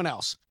anyone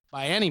else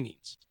by any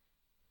means.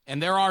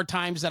 And there are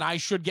times that I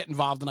should get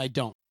involved and I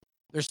don't.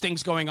 There's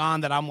things going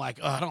on that I'm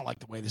like, I don't like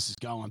the way this is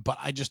going, but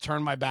I just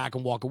turn my back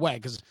and walk away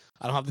because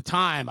I don't have the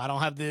time. I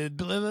don't have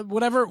the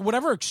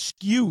whatever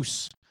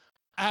excuse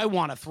I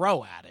want to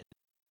throw at it.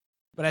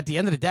 But at the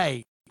end of the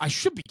day, I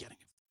should be getting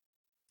it.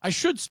 I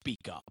should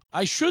speak up.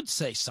 I should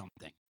say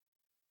something.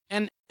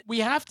 And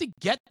we have to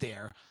get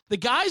there. The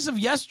guys of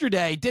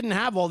yesterday didn't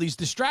have all these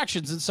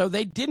distractions, and so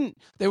they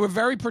were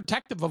very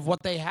protective of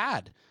what they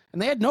had.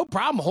 And they had no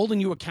problem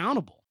holding you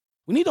accountable.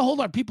 We need to hold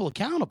our people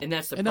accountable. And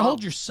that's the problem. problem.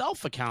 Hold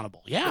yourself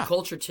accountable. Yeah. The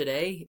culture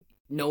today,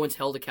 no one's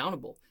held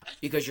accountable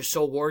because you're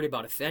so worried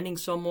about offending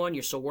someone.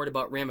 You're so worried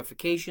about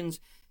ramifications.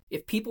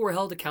 If people were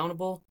held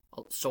accountable,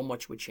 so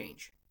much would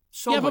change.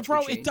 So yeah, much but bro,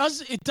 would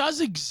change. it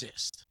does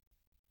exist.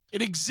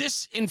 It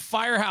exists in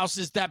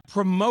firehouses that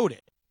promote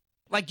it.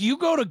 Like you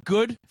go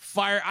to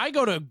I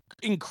go to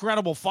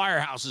incredible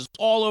firehouses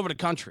all over the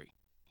country,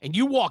 and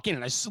you walk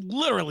in, and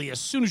literally as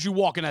soon as you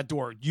walk in that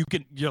door,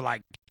 you're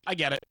like, I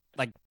get it.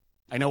 Like,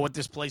 I know what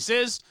this place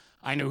is.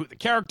 I know who the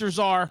characters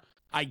are.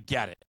 I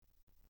get it.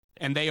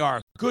 And they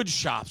are good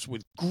shops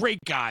with great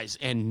guys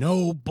and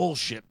no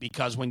bullshit,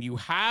 because when you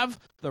have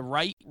the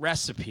right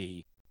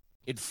recipe,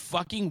 it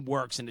fucking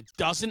works, and it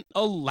doesn't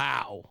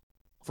allow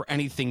for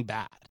anything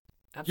bad.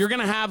 Absolutely. You're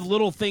going to have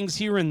little things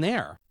here and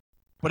there.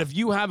 But if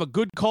you have a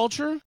good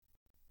culture,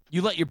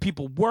 you let your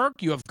people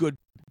work, you have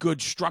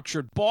good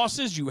structured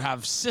bosses, you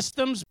have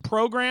systems,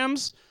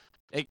 programs,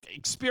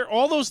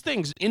 all those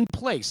things in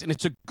place, and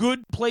it's a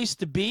good place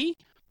to be,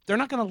 they're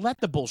not going to let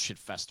the bullshit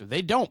fester.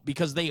 They don't,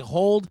 because they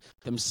hold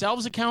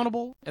themselves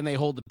accountable and they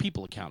hold the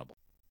people accountable.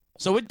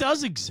 So it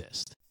does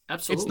exist.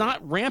 Absolutely. It's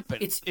not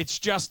rampant. It's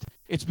just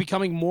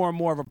becoming more and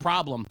more of a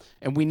problem,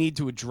 and we need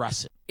to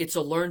address it. It's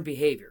a learned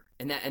behavior,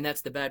 and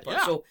that's the bad part.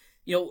 Yeah.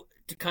 So,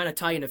 to kind of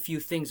tie in a few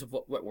things of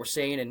what we're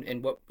saying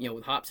and what,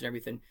 with hops and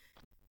everything.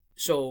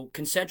 So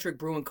Concentric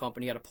Brewing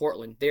Company out of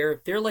Portland, they're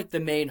like the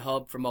main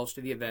hub for most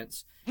of the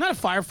events. Not a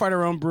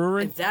firefighter-owned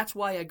brewery. And that's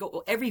why I go.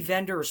 Well, every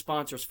vendor or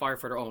sponsor is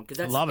firefighter-owned, because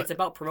it's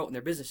about promoting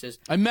their businesses.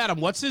 I met him.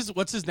 What's his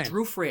name?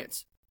 Drew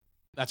France.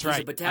 That's He's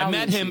right. a battalion I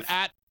met him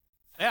chief.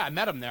 I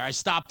met him there. I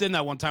stopped in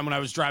that one time when I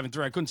was driving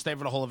through. I couldn't stay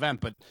for the whole event,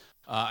 but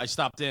I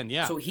stopped in.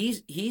 Yeah. So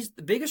he's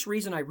the biggest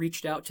reason I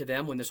reached out to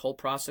them when this whole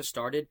process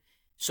started.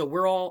 So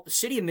the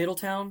city of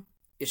Middletown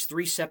is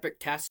 3 separate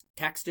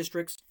tax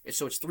districts.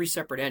 So it's 3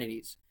 separate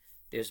entities.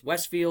 There's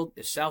Westfield,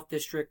 there's South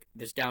District,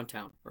 there's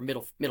downtown or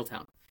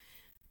Middletown.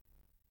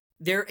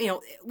 There,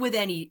 with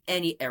any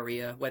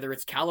area, whether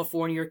it's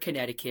California or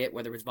Connecticut,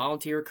 whether it's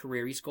volunteer or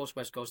career, East Coast,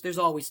 West Coast, there's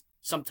always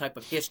some type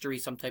of history,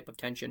 some type of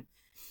tension.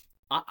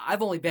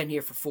 I've only been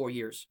here for 4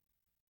 years,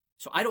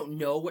 so I don't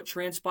know what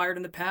transpired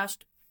in the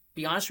past.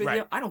 Be honest with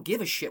you, I don't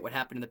give a shit what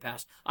happened in the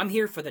past. I'm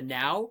here for the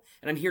now,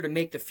 and I'm here to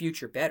make the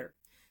future better.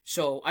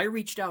 So I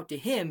reached out to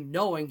him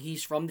knowing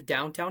he's from the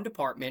downtown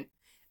department.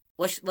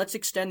 Let's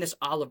extend this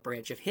olive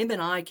branch. If him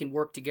and I can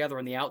work together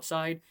on the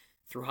outside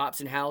through Hops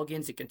and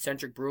Halligan's and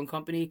Concentric Brewing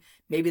Company,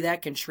 maybe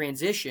that can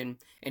transition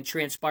and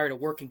transpire to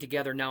working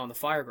together now on the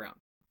fireground.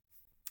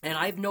 And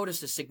I've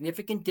noticed a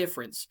significant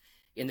difference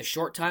in the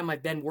short time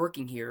I've been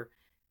working here.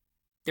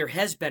 There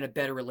has been a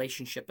better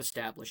relationship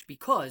established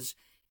because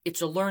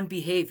it's a learned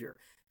behavior.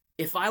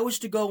 If I was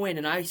to go in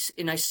and I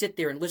sit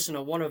there and listen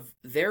to one of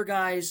their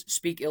guys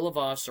speak ill of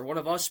us or one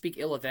of us speak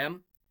ill of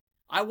them,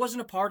 I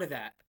wasn't a part of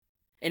that.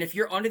 And if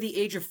you're under the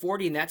age of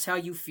 40 and that's how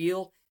you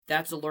feel,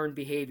 that's a learned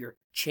behavior.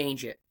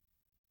 Change it.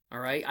 All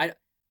right?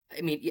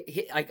 I mean,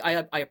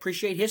 I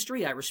appreciate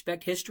history. I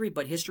respect history,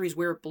 but history is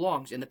where it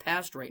belongs, in the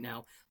past right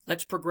now.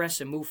 Let's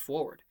progress and move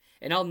forward.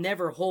 And I'll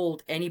never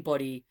hold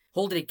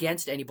it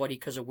against anybody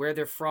because of where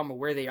they're from or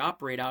where they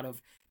operate out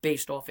of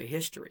based off of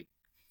history.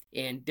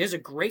 And there's a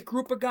great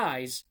group of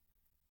guys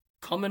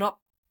coming up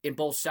in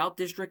both South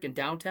District and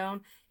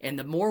downtown. And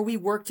the more we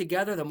work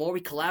together, the more we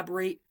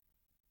collaborate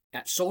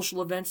at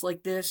social events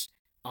like this,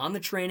 on the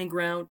training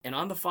ground and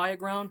on the fire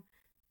ground,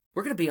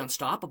 we're going to be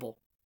unstoppable.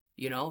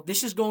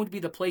 This is going to be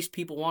the place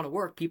people want to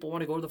work. People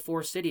want to go to the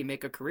Forest City and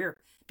make a career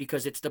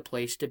because it's the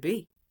place to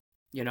be.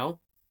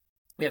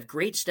 We have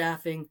great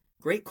staffing,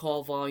 great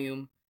call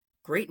volume,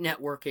 great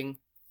networking.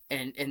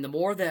 And the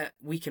more that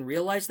we can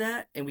realize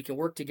that and we can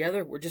work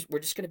together, we're just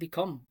going to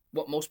become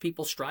what most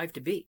people strive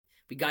to be.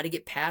 We got to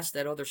get past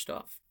that other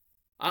stuff.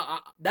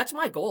 That's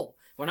my goal.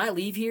 When I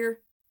leave here,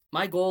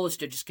 my goal is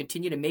to just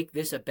continue to make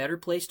this a better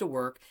place to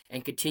work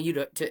and continue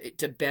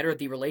to better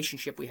the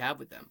relationship we have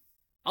with them.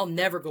 I'll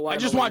never go out. I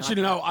just want you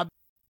to know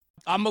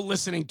I'm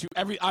listening to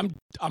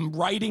I'm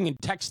writing and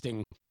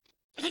texting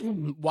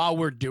while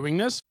we're doing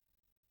this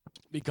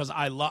because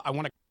I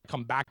want to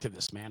come back to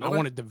this, man. Okay. I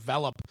want to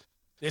develop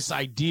this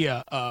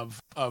idea of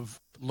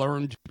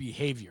learned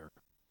behavior.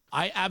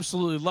 I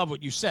absolutely love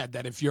what you said,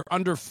 that if you're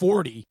under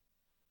 40,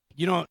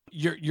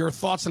 your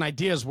thoughts and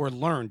ideas were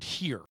learned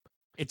here.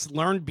 It's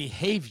learned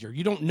behavior.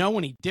 You don't know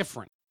any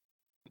different.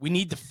 We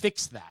need to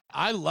fix that.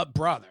 I love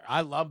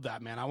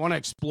that, man. I want to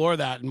explore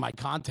that in my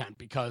content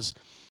because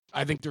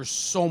I think there's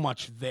so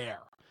much there.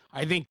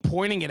 I think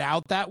pointing it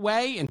out that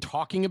way and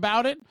talking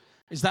about it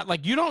is that,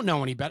 like, you don't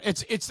know any better.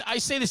 I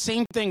say the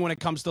same thing when it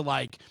comes to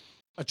like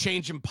a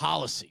change in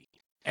policy.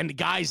 And the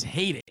guys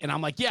hate it. And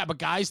I'm like, yeah, but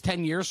guys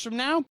 10 years from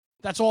now,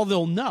 that's all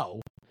they'll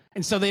know.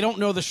 And so they don't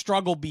know the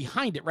struggle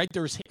behind it, right?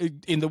 There's,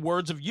 in the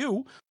words of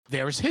you,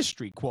 there's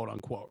history, quote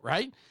unquote,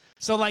 right?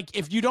 So, like,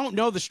 if you don't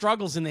know the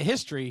struggles in the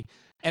history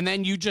and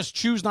then you just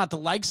choose not to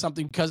like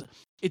something because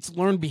it's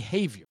learned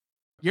behavior,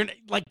 you're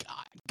like,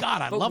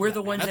 God, I love that. But we're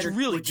the ones that's that are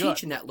really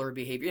teaching that learned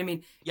behavior. I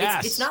mean,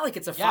 yes. It's not like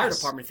it's a fire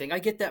department thing. I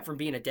get that from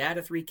being a dad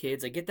of 3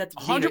 kids. I get that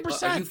from being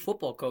a youth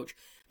football coach.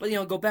 But,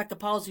 go back to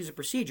policies and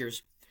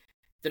procedures.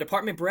 The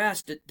department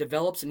brass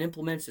develops and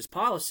implements this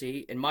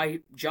policy, and my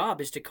job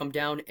is to come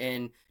down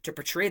and to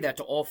portray that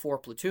to all 4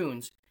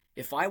 platoons.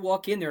 If I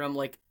walk in there and I'm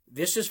like,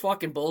 this is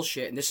fucking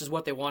bullshit and this is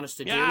what they want us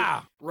to do,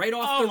 right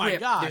off Oh the my rip,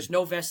 God. there's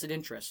no vested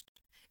interest.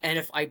 And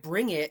if I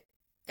bring it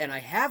and I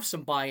have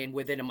some buy-in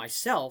within it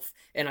myself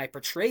and I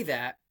portray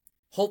that,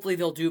 hopefully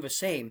they'll do the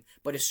same.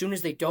 But as soon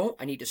as they don't,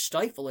 I need to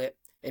stifle it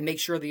and make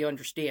sure they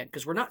understand.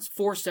 Because we're not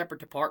 4 separate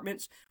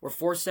departments. We're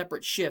 4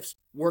 separate shifts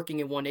working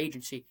in one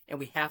agency, and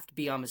we have to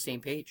be on the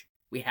same page.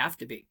 We have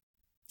to be.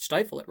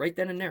 Stifle it right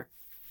then and there.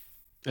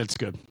 It's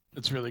good.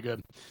 It's really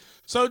good.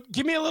 So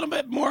give me a little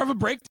bit more of a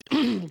break.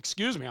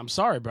 Excuse me. I'm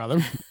sorry,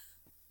 brother.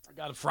 I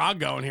got a frog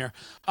going here.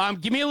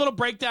 Give me a little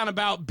breakdown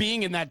about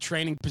being in that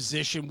training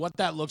position, what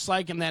that looks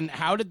like, and then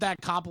how did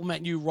that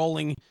complement you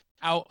rolling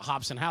out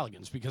Hops and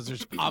Halligan's? Because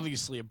there's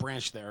obviously a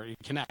branch there. It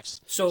connects.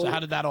 So how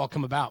did that all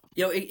come about?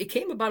 It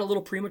came about a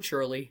little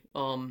prematurely.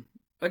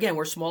 Again,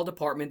 we're a small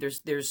department.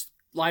 There's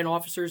line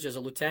officers, there's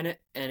a lieutenant,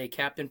 and a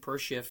captain per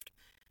shift.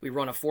 We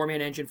run a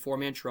 4-man engine,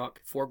 4-man truck,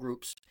 4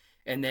 groups.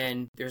 And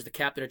then there's the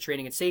captain of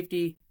training and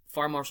safety,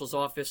 fire marshal's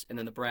office, and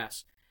then the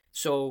brass.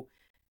 So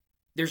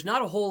there's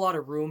not a whole lot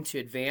of room to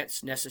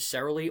advance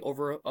necessarily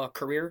over a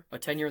career, a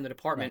tenure in the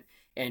department.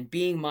 Right. And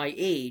being my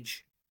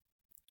age,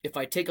 if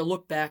I take a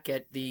look back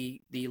at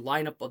the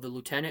lineup of the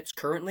lieutenants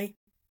currently,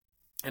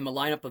 and the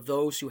lineup of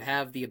those who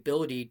have the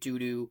ability due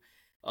to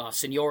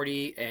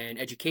seniority and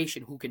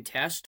education who can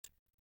test,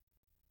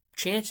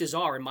 chances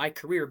are in my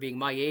career, being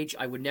my age,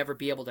 I would never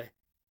be able to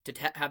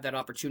have that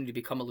opportunity to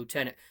become a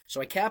lieutenant.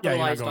 So I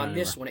capitalized on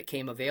this when it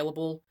came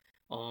available.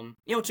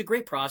 It's a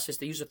great process.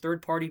 They use a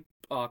third-party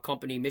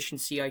company, Mission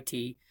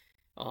CIT,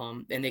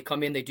 and they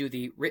come in, they do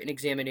the written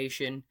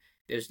examination.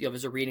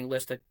 There's a reading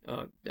list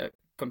that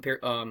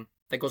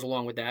goes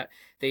along with that.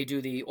 They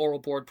do the oral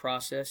board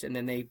process, and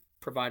then they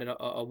provide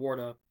award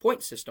a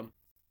point system.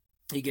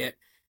 You get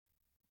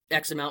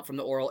X amount from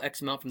the oral,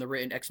 X amount from the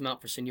written, X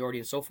amount for seniority,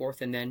 and so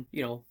forth, and then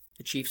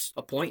the chiefs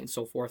appoint and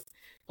so forth.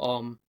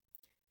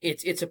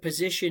 It's a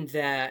position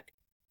that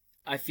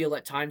I feel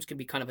at times can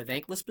be kind of a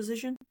thankless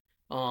position.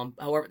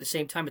 However, at the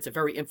same time, it's a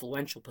very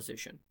influential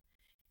position.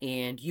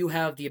 And you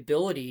have the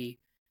ability,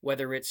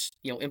 whether it's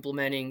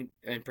implementing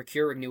and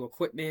procuring new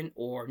equipment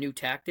or new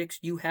tactics,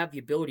 you have the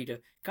ability to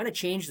kind of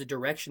change the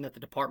direction that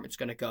the department's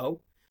going to go.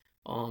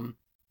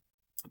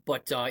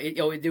 But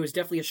there was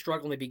definitely a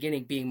struggle in the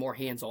beginning being more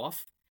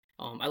hands-off.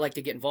 I like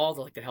to get involved.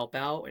 I like to help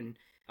out. And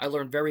I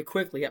learned very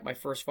quickly at my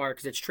first fire,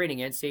 because it's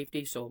training and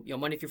safety. So,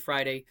 Monday through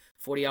Friday,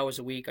 40 hours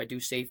a week, I do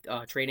safe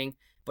training.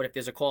 But if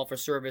there's a call for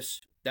service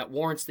that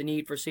warrants the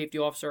need for a safety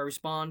officer, I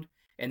respond,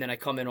 and then I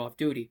come in off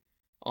duty.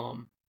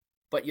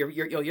 But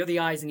you're the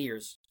eyes and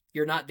ears.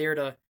 You're not there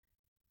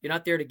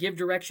to give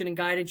direction and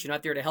guidance. You're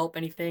not there to help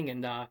anything.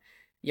 And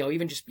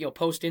even just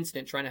post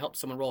incident, trying to help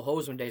someone roll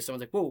hose one day,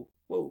 someone's like,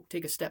 whoa,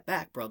 take a step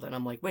back, brother. And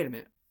I'm like, wait a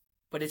minute.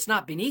 But it's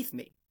not beneath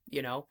me,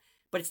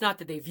 But it's not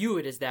that they view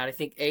it as that. I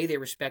think A, they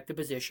respect the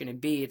position, and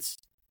B, it's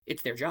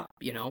their job,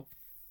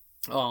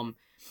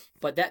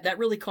 But that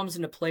really comes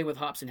into play with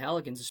Hops and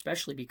Halligan's,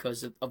 especially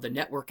because of the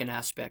networking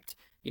aspect,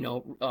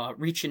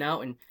 reaching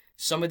out. And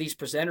some of these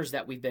presenters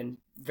that we've been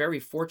very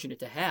fortunate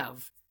to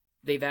have,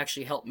 they've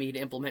actually helped me to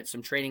implement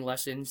some training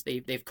lessons.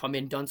 They've come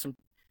in, done some,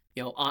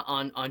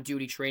 on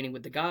duty training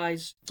with the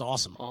guys. It's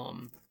awesome.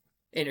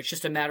 And it's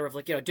just a matter of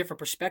a different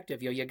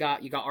perspective. You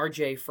got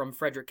RJ from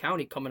Frederick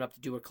County coming up to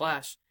do a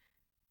class.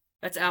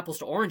 That's apples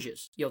to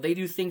oranges. They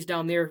do things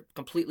down there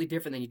completely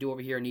different than you do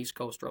over here in the East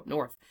Coast or up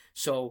north.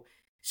 So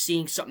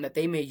seeing something that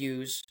they may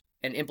use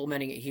and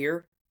implementing it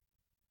here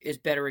is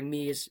bettering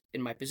me as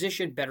in my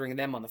position, bettering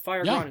them on the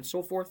fire ground and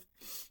so forth.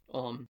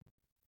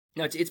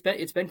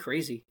 It's been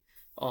crazy.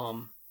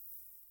 Kind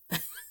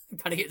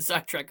of getting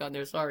sidetracked on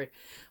there. Sorry.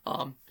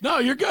 No,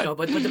 you're good.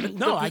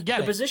 I get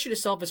it. The position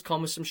itself has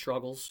come with some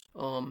struggles.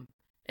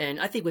 And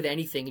I think with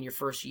anything in your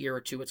first year or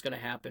two, it's going to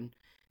happen.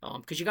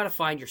 Because you got to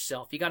find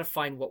yourself. You got to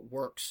find what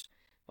works.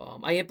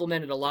 I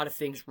implemented a lot of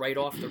things right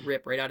off the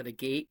rip, right out of the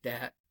gate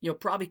that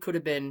probably could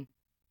have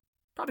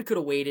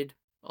waited.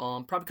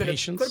 Probably could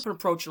have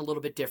approached it a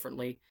little bit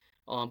differently.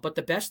 But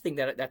the best thing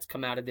that's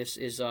come out of this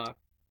is I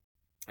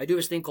do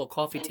this thing called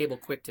Coffee Table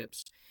Quick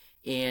Tips,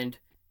 and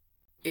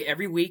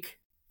every week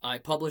I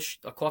publish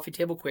a Coffee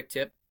Table Quick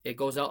Tip. It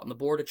goes out on the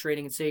board of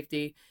training and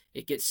safety.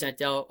 It gets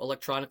sent out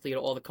electronically to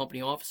all the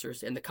company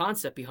officers, and the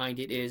concept behind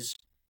it is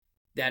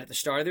that at the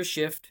start of their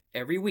shift,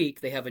 every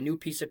week, they have a new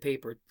piece of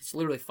paper. It's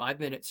literally 5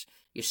 minutes.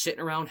 You're sitting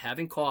around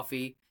having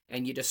coffee,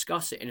 and you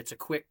discuss it, and it's a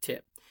quick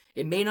tip.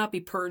 It may not be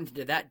pertinent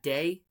to that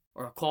day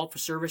or a call for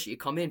service that you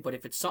come in, but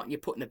if it's something you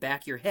put in the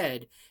back of your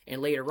head,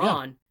 and later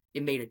on,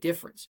 it made a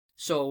difference.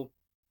 So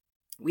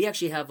we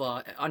actually have,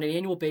 on an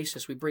annual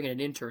basis, we bring in an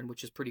intern,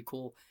 which is pretty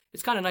cool.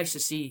 It's kind of nice to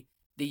see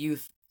the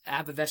youth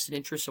have a vested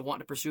interest in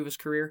wanting to pursue his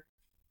career.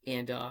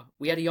 And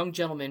we had a young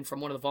gentleman from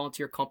one of the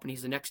volunteer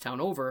companies the next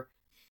town over,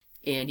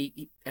 and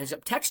he ends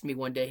up texting me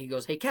one day. He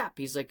goes, "Hey, Cap,"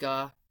 he's like,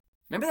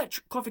 "remember that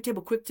coffee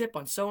table quick tip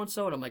on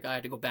so-and-so?" And I'm like, I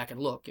had to go back and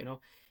look,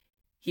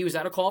 He was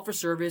at a call for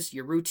service,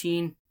 your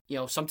routine,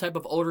 some type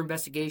of odor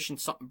investigation,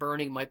 something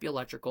burning, might be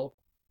electrical.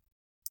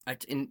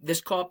 In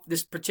this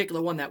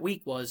particular one that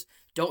week was,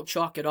 don't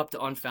chalk it up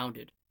to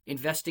unfounded.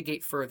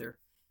 Investigate further.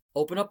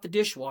 open up the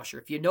dishwasher.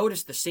 If you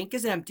notice the sink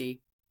is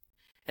empty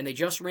and they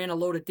just ran a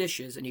load of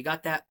dishes and you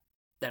got that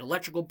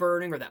electrical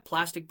burning or that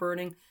plastic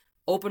burning,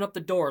 open up the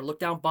door, look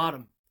down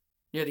bottom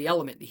near the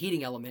element, the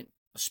heating element,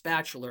 a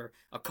spatula,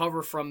 a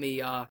cover from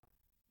the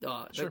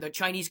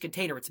Chinese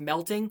container. It's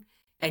melting.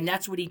 And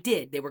that's what he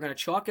did. They were going to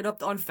chalk it up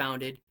to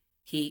unfounded.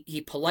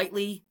 He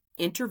politely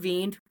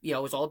intervened. You know,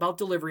 it was all about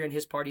delivery on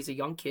his part. He's a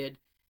young kid.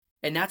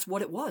 And that's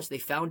what it was. They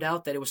found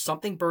out that it was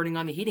something burning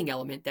on the heating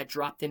element that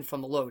dropped in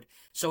from the load.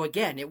 So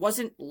again, it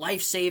wasn't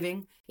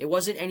life-saving. It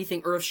wasn't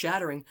anything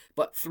earth-shattering.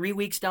 But 3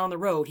 weeks down the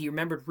road, he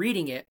remembered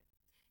reading it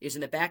is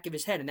in the back of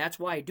his head. And that's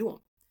why I do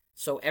them.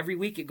 So every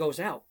week it goes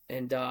out.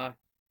 And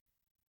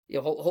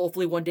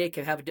hopefully one day it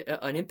can have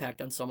an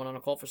impact on someone on a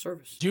call for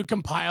service. Do you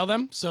compile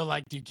them? So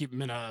like, do you keep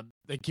them in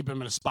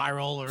a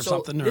spiral or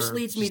something? This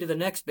leads me to the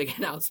next big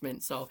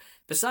announcement. So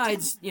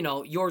besides,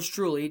 yours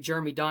truly,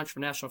 Jeremy Donch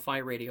from National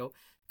Fire Radio,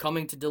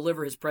 coming to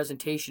deliver his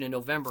presentation in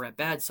November at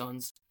Bad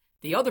Sons,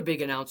 the other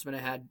big announcement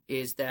I had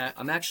is that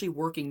I'm actually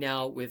working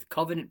now with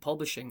Covenant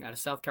Publishing out of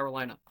South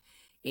Carolina.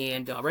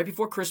 And right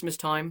before Christmas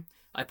time,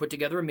 I put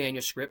together a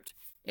manuscript,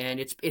 and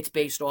it's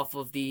based off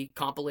of the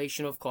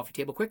compilation of Coffee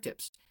Table Quick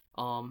Tips.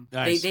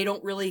 Nice. They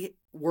don't really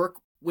work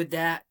with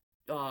that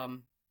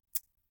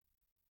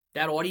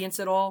audience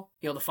at all,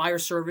 the fire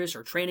service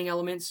or training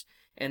elements,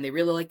 and they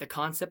really like the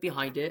concept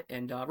behind it.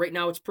 And right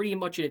now it's pretty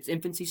much in its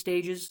infancy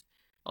stages.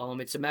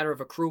 It's a matter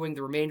of accruing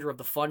the remainder of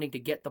the funding to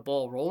get the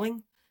ball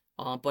rolling.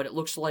 But it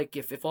looks like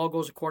if all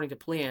goes according to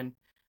plan,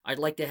 I'd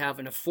like to have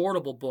an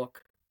affordable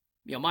book.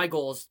 My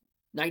goal is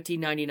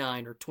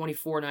 $19.99 or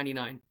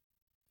 $24.99.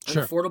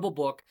 Sure. An affordable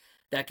book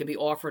that can be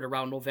offered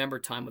around November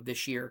time of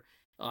this year.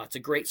 It's a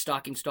great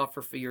stocking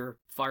stuffer for your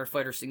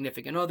firefighter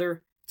significant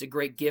other. It's a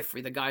great gift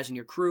for the guys in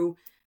your crew.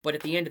 But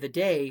at the end of the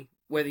day,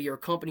 whether you're a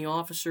company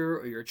officer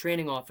or you're a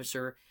training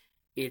officer,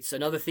 it's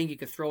another thing you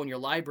could throw in your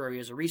library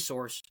as a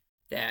resource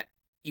that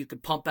you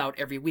could pump out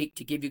every week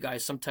to give you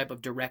guys some type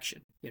of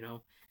direction.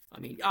 I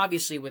mean,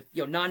 obviously with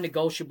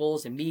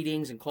non-negotiables and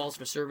meetings and calls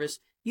for service,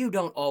 you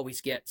don't always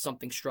get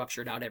something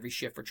structured out every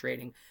shift for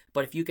training.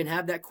 But if you can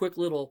have that quick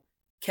little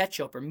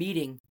catch-up or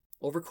meeting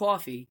over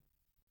coffee,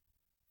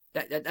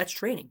 that's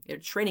training.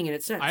 It's training in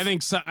its sense. I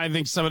think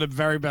some of the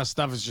very best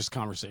stuff is just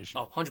conversation.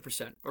 Oh,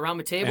 100%. Around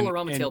the table,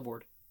 around the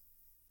tailboard.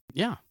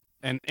 Yeah.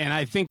 And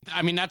I think,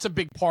 that's a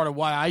big part of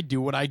why I do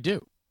what I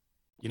do.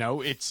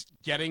 It's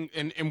getting,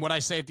 and what I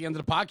say at the end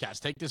of the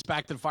podcast, take this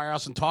back to the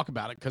firehouse and talk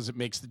about it because it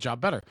makes the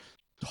job better.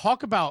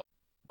 Talk about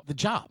the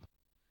job.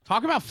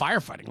 Talk about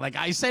firefighting. Like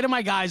I say to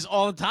my guys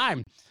all the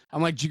time,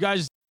 I'm like, did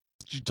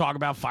you talk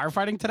about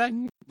firefighting today?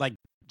 Like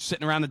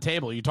sitting around the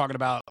table, you talking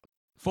about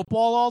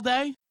football all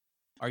day?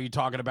 Are you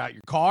talking about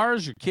your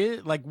cars, your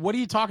kid? Like, what are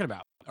you talking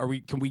about?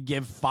 Can we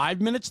give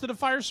 5 minutes to the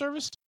fire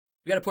service?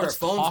 We got to put our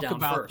phones down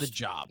first. Talk about the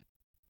job.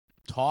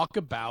 Talk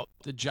about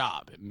the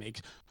job.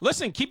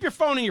 Listen, keep your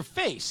phone in your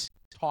face.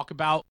 Talk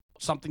about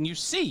something you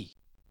see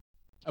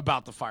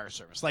about the fire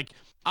service. Like,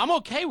 I'm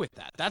okay with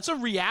that. That's a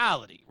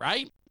reality,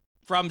 right?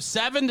 From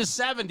 7 to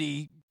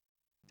 70,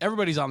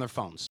 everybody's on their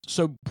phones.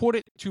 So put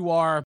it to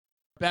our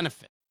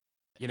benefit.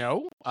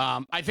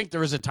 I think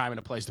there is a time and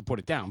a place to put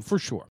it down, for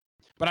sure.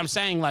 But I'm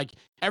saying, like,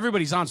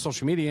 everybody's on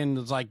social media, and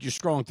it's like you're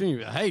scrolling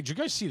through. Hey, did you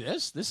guys see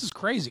this? This is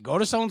crazy. Go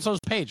to so-and-so's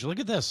page. Look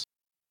at this.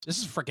 This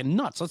is freaking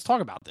nuts. Let's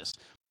talk about this.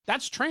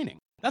 That's training.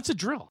 That's a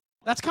drill.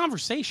 That's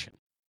conversation.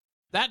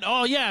 That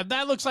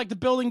looks like the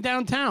building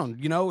downtown.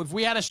 If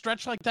we had a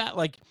stretch like that,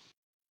 like,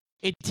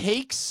 it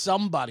takes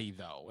somebody,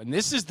 though, and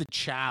this is the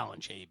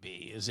challenge,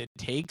 AB, is it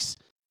takes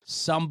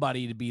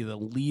somebody to be the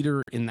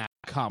leader in that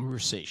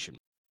conversation.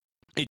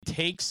 It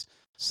takes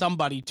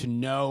somebody to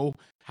know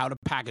how to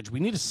package. We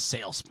need a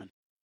salesman.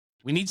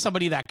 We need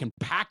somebody that can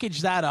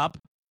package that up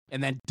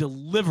and then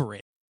deliver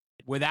it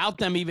without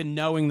them even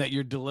knowing that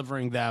you're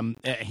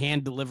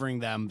hand delivering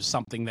them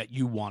something that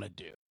you want to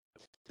do.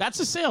 That's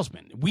a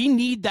salesman. We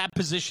need that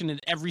position in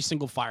every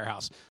single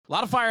firehouse. A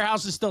lot of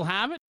firehouses still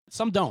have it.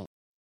 Some don't.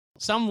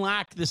 Some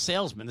lack the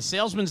salesman. The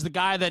salesman's the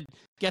guy that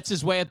gets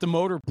his way at the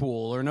motor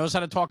pool or knows how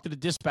to talk to the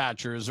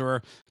dispatchers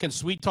or can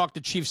sweet talk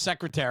the chief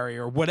secretary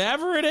or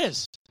whatever it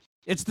is.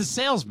 It's the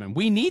salesman.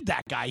 We need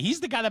that guy. He's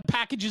the guy that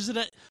packages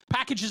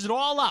it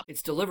all up.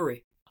 It's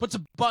delivery. Puts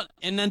a butt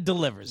and then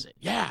delivers it.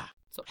 Yeah.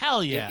 So,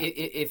 hell yeah.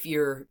 If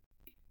you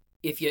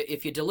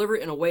deliver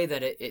it in a way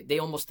that they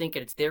almost think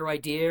it's their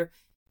idea,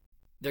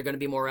 they're going to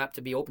be more apt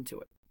to be open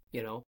to it.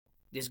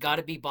 There's got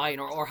to be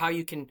buy-in or how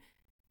you can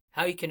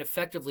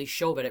effectively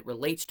show that it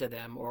relates to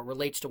them or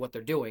relates to what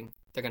they're doing.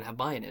 They're going to have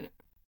buy-in in it.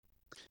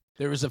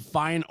 There is a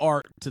fine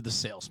art to the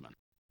salesman,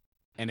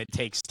 and it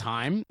takes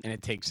time and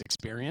it takes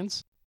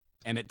experience.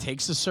 And it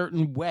takes a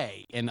certain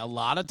way. And a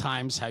lot of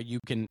times how you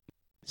can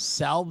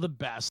sell the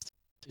best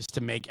is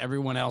to make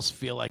everyone else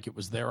feel like it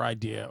was their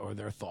idea or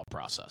their thought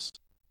process.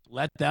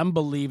 Let them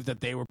believe that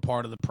they were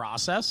part of the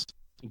process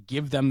and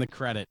give them the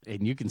credit.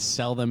 And you can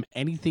sell them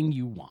anything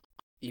you want.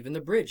 Even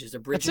the bridge. There's a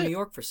bridge in New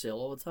York for sale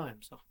all the time.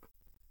 So.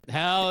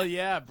 Hell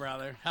yeah,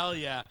 brother. Hell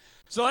yeah.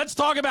 So let's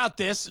talk about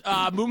this.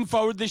 Moving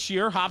forward this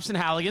year, Hops and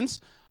Halligan's.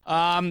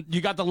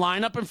 You got the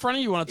lineup in front of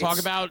you. You want to talk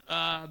about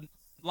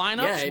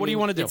lineups? What do you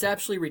want to do? It's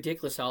absolutely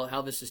ridiculous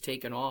how this has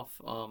taken off.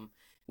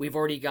 We've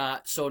already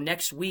got, so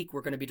next week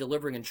we're going to be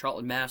delivering in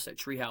Charlton, Mass at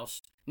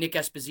Treehouse. Nick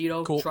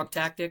Esposito, cool. Truck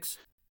Tactics.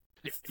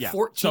 Yeah.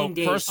 14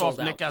 days first sold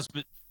off, out.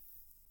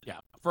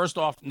 First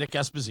off, Nick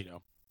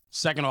Esposito.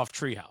 Second off,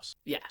 Treehouse.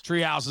 Yeah.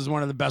 Treehouse is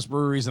one of the best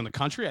breweries in the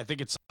country. I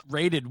think it's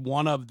rated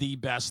one of the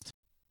best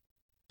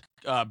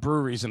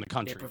breweries in the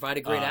country. They provide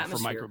a great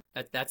atmosphere.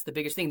 That's the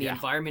biggest thing, the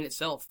environment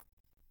itself.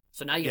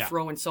 So now you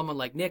throw in someone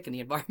like Nick and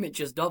the environment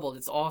just doubled.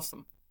 It's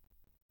awesome.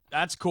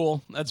 That's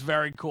cool. That's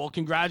very cool.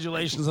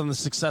 Congratulations on the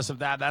success of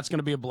that. That's going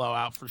to be a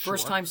blowout for sure.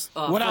 First time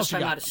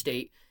out of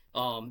state.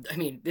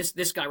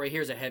 This guy right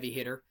here is a heavy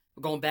hitter.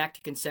 We're going back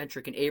to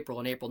Concentric in April.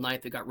 On April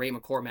 9th, we got Ray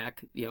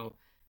McCormack.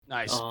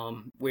 Nice.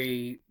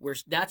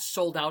 That's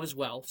sold out as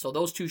well. So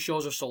those two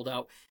shows are sold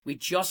out. We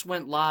just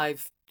went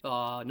live,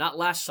 not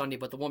last Sunday,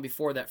 but the one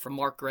before that, from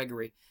Mark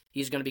Gregory.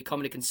 He's going to be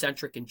coming to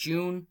Concentric in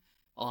June.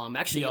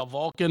 PL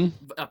Vulcan.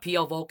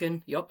 PL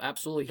Vulcan. Yep,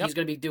 absolutely. Yep. He's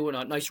going to be doing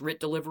a nice writ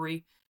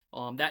delivery.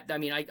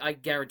 I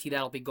guarantee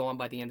that'll be gone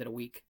by the end of the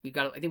week.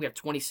 I think we have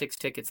 26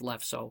 tickets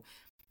left. So,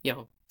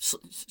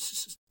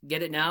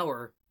 get it now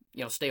or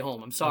stay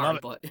home. I'm sorry,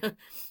 but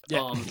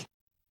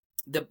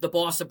the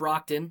boss of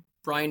Brockton,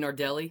 Brian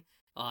Nardelli,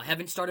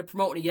 haven't started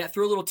promoting it yet.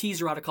 Threw a little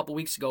teaser out a couple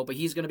weeks ago, but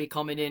he's going to be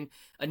coming in.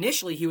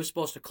 Initially, he was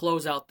supposed to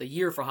close out the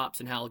year for Hops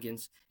and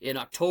Halligan's in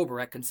October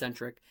at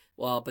Concentric.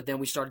 But then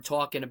we started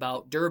talking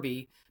about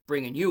Derby,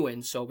 bringing you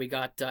in. So we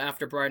got,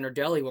 after Brian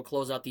Nardelli, we'll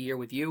close out the year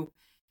with you.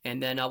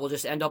 And then we'll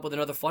just end up with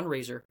another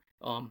fundraiser.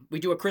 We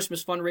do a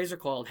Christmas fundraiser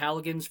called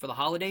Halligan's for the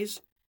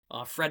Holidays.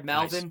 Fred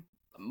Malvin,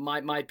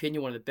 my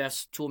opinion, one of the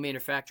best tool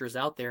manufacturers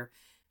out there.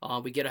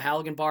 We get a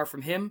Halligan bar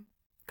from him,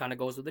 kind of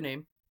goes with the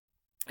name.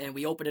 And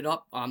we open it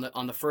up on the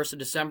 1st of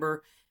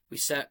December. We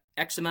set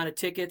X amount of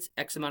tickets,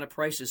 X amount of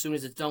price. As soon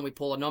as it's done, we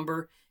pull a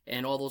number,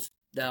 and all those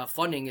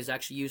funding is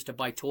actually used to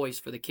buy toys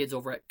for the kids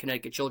over at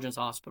Connecticut Children's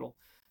Hospital.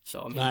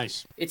 So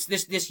nice. It's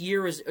this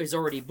year is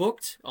already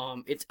booked.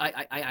 I'm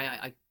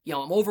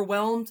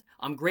overwhelmed.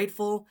 I'm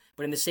grateful,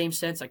 but in the same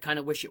sense, I kind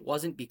of wish it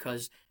wasn't,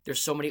 because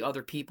there's so many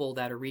other people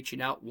that are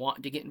reaching out,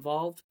 wanting to get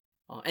involved.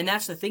 And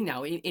that's the thing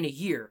now. In a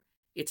year,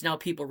 it's now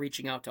people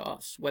reaching out to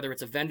us, whether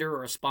it's a vendor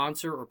or a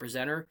sponsor or a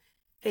presenter.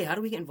 Hey, how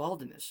do we get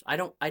involved in this? I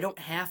don't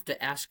have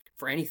to ask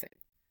for anything.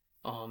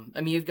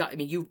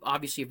 You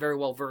obviously are very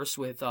well versed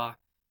with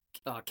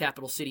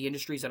Capital City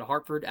Industries out of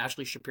Hartford,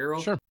 Ashley Shapiro.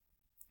 Sure.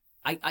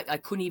 I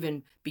couldn't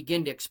even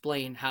begin to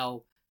explain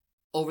how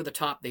over the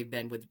top they've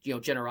been with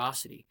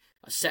generosity,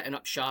 setting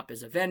up shop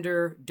as a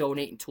vendor,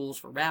 donating tools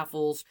for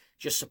raffles,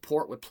 just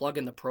support with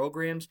plugging the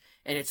programs,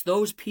 and it's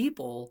those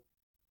people,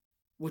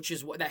 which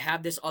is what that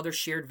have this other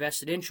shared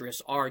vested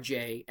interest.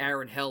 RJ,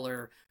 Aaron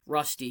Heller,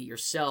 Rusty,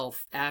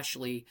 yourself,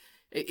 Ashley.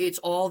 It's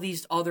all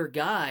these other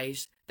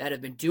guys that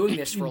have been doing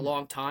this for a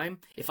long time.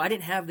 If I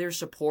didn't have their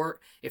support,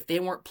 if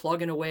they weren't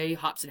plugging away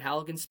Hops and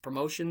Halligan's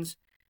promotions,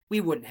 we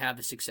wouldn't have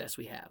the success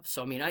we have.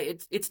 So,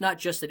 it's not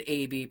just an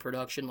A-B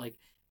production. Like,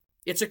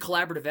 it's a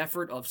collaborative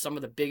effort of some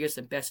of the biggest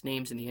and best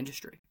names in the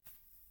industry.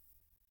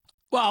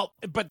 Well,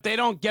 but they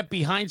don't get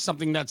behind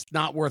something that's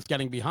not worth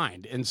getting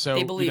behind. And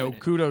so,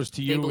 kudos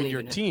to you and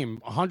your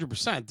team,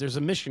 100%. There's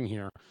a mission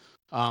here.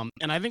 And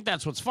I think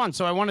that's what's fun.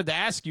 So I wanted to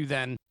ask you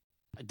then,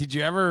 did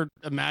you ever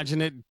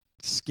imagine it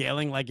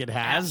scaling like it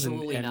has?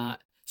 Absolutely not.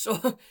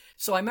 So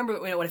I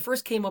remember when I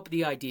first came up with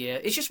the idea,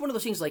 it's just one of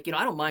those things like,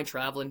 I don't mind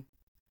traveling.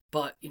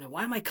 But,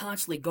 why am I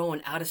constantly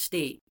going out of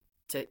state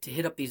to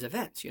hit up these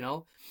events,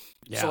 Yeah.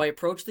 So I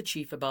approached the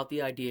chief about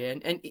the idea,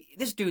 and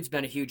this dude's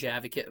been a huge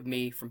advocate of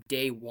me from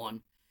day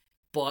one.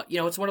 But,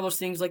 it's one of those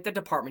things like the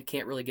department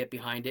can't really get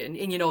behind it, and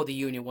the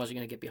union wasn't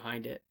going to get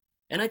behind it.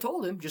 And I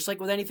told him, just like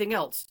with anything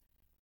else,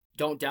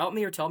 don't doubt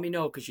me or tell me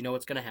no, because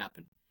it's going to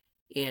happen.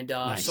 And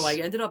nice. So I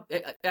ended up,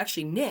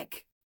 actually,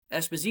 Nick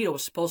Esposito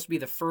was supposed to be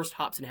the first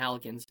Hops and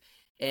Halligan's.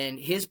 And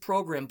his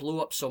program blew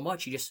up so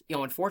much, he just,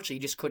 unfortunately, he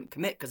just couldn't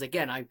commit. Because,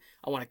 again, I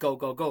want to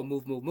go,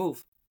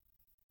 move.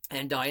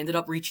 And I ended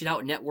up reaching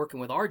out and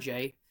networking with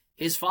RJ.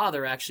 His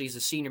father actually is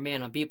a senior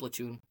man on B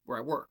Platoon where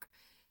I work.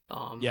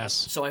 Yes.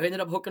 So I ended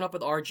up hooking up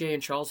with RJ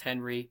and Charles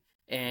Henry.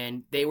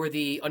 And they were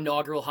the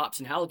inaugural Hops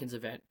and Halligan's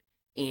event.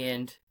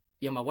 And,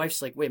 my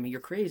wife's like, wait a minute, you're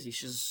crazy.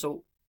 She says,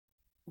 so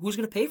who's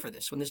going to pay for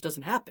this when this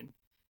doesn't happen?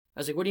 I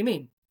was like, what do you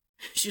mean?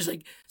 She's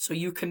like, so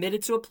you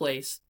committed to a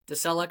place to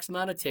sell X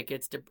amount of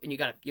tickets, and you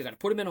got to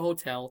put them in a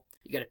hotel.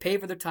 You got to pay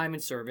for their time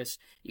and service.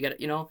 You got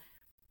to,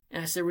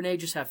 And I said, Renee,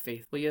 just have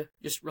faith, will you?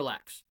 Just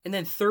relax. And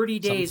then 30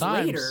 days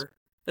later,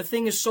 the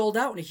thing is sold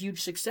out and a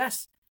huge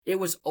success. It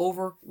was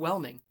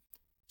overwhelming.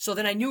 So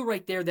then I knew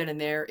right there, then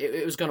and there,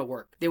 it was going to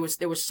work. There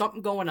was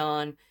something going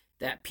on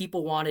that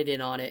people wanted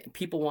in on it, and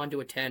people wanted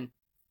to attend.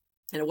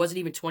 And it wasn't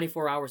even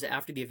 24 hours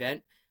after the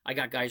event. I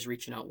got guys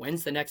reaching out.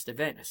 When's the next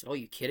event? I said, oh,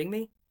 you kidding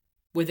me?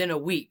 Within a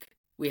week,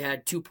 we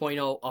had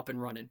 2.0 up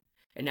and running.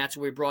 And that's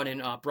where we brought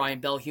in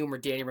Brian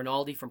Belhumer, Danny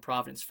Rinaldi from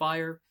Providence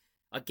Fire.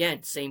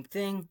 Again, same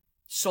thing.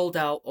 Sold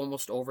out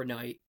almost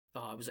overnight.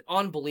 It was an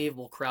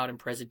unbelievable crowd and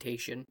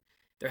presentation.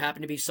 There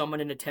happened to be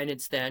someone in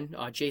attendance then,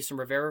 Jason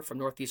Rivera from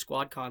Northeast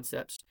Squad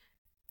Concepts.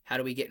 How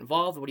do we get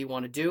involved? What do you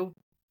want to do?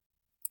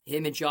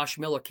 Him and Josh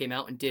Miller came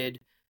out and did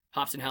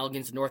Hops and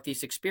Halligan's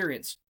Northeast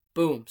Experience.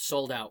 Boom,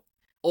 sold out.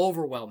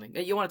 Overwhelming.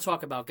 And you want to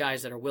talk about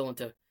guys that are willing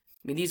to,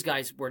 these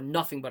guys were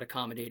nothing but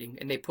accommodating,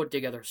 and they put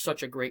together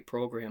such a great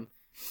program.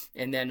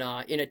 And then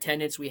in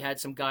attendance, we had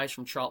some guys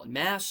from Charlton,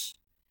 Mass,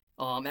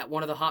 at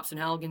one of the Hops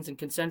and Halligan's in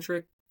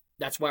Concentric.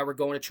 That's why we're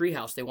going to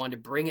Treehouse. They wanted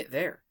to bring it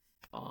there.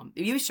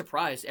 You'd be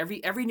surprised.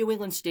 Every New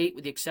England state,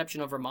 with the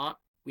exception of Vermont,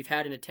 we've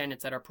had in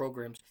attendance at our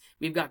programs.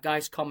 We've got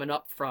guys coming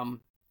up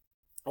from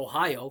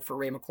Ohio for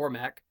Ray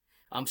McCormack.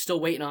 I'm still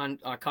waiting on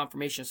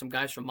confirmation of some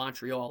guys from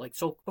Montreal.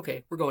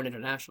 Okay, we're going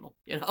international,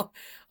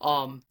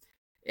 And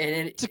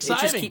then it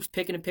just keeps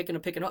picking and picking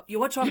and picking up. You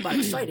want to talk about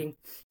exciting?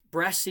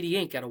 Brass City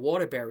Inc. out of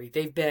Waterbury.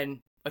 They've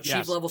been a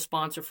chief level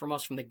sponsor from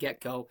us from the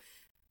get-go.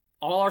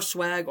 All our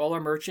swag, all our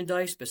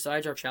merchandise,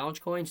 besides our challenge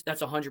coins,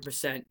 that's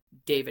 100%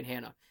 Dave and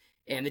Hannah.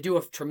 And they do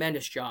a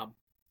tremendous job.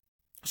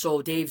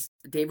 So Dave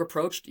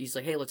approached. He's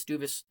like, hey, let's do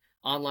this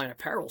online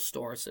apparel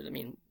store. I said,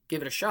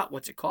 give it a shot.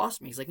 What's it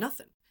cost me? He's like,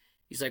 nothing.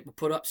 He's like, we'll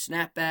put up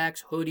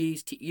snapbacks,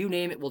 hoodies, you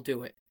name it, we'll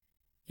do it.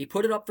 He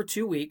put it up for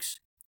 2 weeks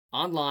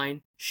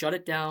online, shut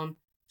it down,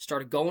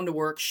 started going to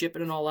work,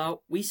 shipping it all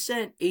out. We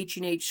sent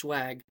H&H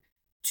swag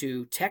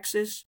to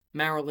Texas,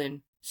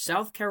 Maryland,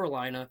 South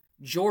Carolina,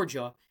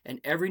 Georgia, and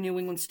every New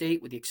England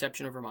state with the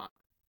exception of Vermont.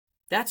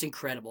 That's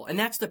incredible. And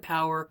that's the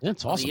power of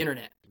the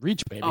internet.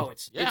 Reach, baby. Oh,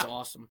 it's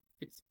awesome.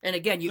 And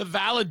again, the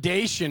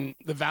validation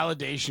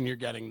you're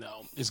getting,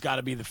 though, has got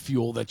to be the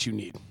fuel that you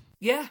need.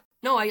 Yeah.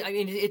 No,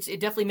 it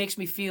definitely makes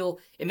me feel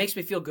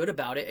good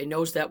about it. It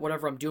knows that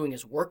whatever I'm doing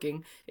is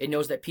working. It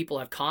knows that people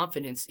have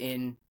confidence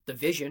in the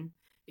vision,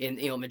 in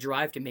the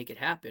drive to make it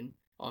happen.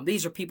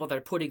 These are people that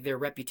are putting their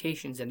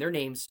reputations and their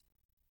names,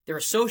 they're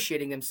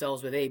associating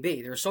themselves with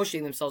AB. They're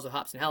associating themselves with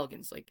Hops and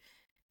Halligan's.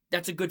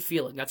 That's a good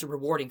feeling. That's a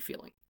rewarding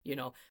feeling.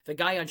 The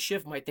guy on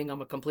shift might think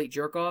I'm a complete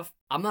jerk off.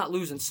 I'm not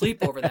losing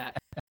sleep over that.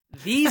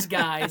 These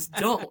guys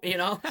don't,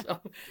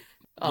 So,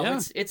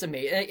 it's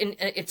amazing.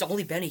 And it's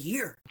only been a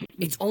year.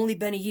 It's only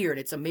been a year, and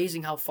it's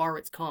amazing how far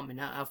it's come and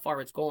how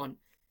far it's gone.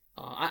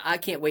 I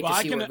can't wait to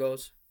see where it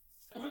goes.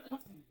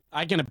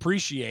 I can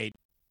appreciate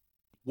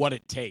what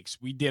it takes.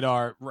 We did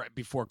right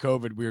before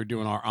COVID, we were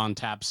doing our On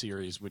Tap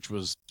series, which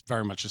was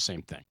very much the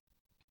same thing.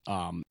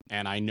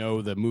 And I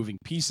know the moving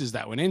pieces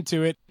that went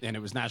into it, and it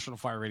was National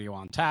Fire Radio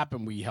On Tap,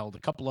 and we held a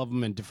couple of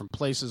them in different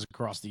places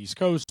across the East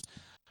Coast.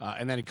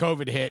 And then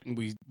COVID hit, and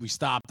we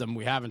stopped them.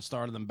 We haven't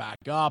started them back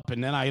up.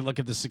 And then I look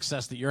at the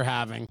success that you're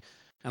having,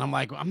 and I'm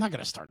like, I'm not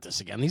going to start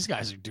this again. These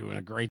guys are doing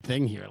a great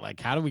thing here.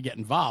 How do we get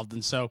involved?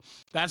 And so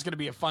that's going to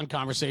be a fun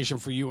conversation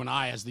for you and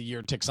I as the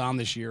year ticks on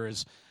this year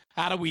is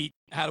how do we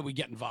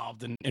get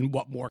involved, and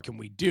what more can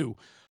we do?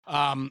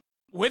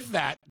 With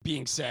that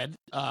being said,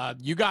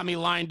 you got me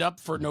lined up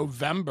for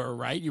November,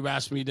 right? You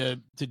asked me to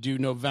do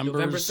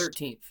November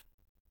 13th.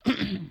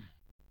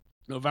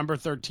 November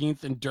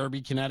 13th in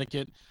Derby,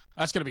 Connecticut.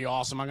 That's going to be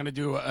awesome. I'm going to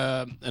do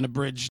an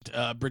abridged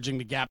Bridging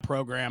the Gap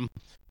program,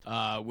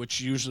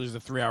 which usually is a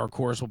 3-hour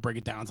course. We'll break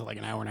it down to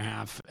an hour and a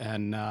half,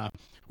 and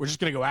we're just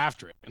going to go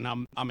after it. And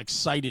I'm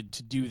excited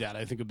to do that. I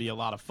think it'll be a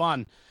lot of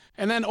fun.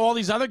 And then all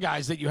these other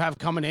guys that you have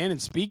coming in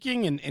and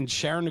speaking and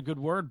sharing a good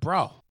word,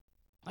 bro.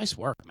 Nice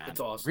work, man. It's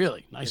awesome.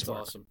 Really nice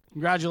work. Awesome.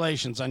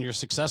 Congratulations on your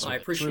success. I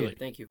appreciate it.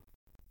 Thank you.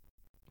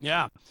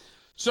 Yeah.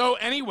 So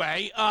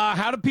anyway,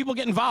 how do people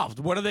get involved?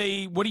 What do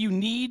you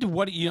need?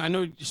 I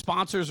know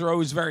sponsors are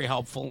always very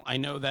helpful. I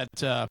know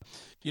that,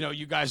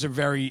 you guys are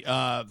very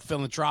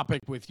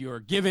philanthropic with your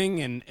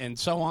giving and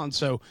so on.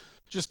 So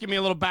just give me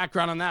a little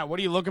background on that. What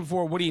are you looking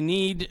for? What do you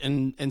need?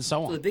 And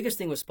so on. So the biggest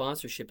thing with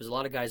sponsorship is a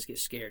lot of guys get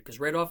scared because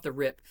right off the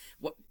rip,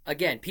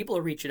 again, people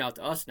are reaching out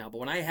to us now, but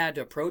when I had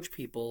to approach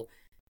people,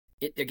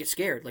 they get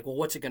scared.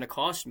 What's it going to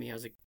cost me? I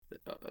was like,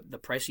 the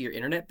price of your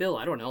internet bill?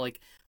 I don't know.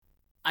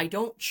 I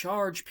don't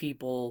charge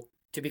people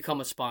to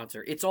become a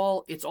sponsor. It's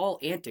all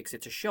antics.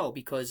 It's a show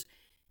because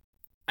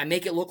I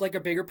make it look like a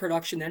bigger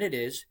production than it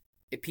is.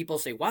 If people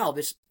say, wow,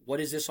 what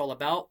is this all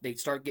about? They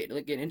start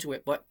getting into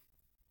it. But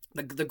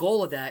the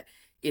goal of that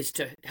is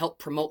to help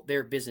promote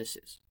their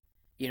businesses.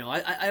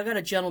 I got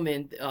a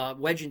gentleman,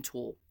 Wedge and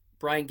Tool,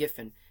 Brian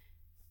Giffen.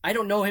 I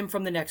don't know him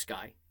from the next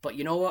guy, but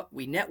you know what?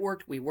 We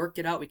networked, we worked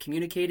it out, we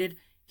communicated.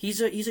 He's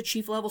a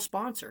chief level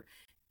sponsor.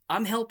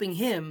 I'm helping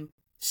him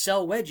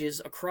sell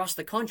wedges across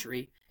the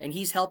country, and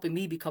he's helping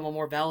me become a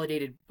more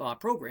validated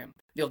program.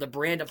 The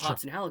brand of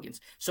Hops and Halligan's.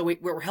 So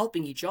we're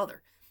helping each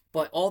other.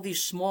 But all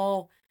these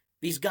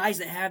guys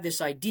that have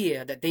this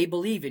idea that they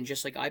believe in,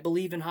 just like I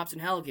believe in Hops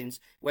and Halligan's,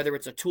 whether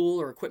it's a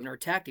tool or equipment or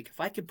tactic, if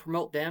I can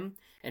promote them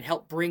and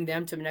help bring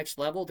them to the next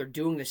level, they're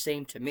doing the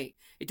same to me.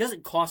 It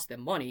doesn't cost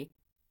them money.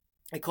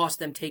 It costs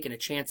them taking a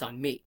chance on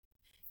me.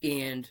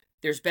 And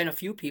there's been a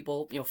few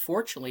people,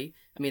 fortunately,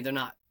 they're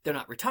not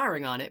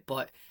retiring on it,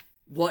 but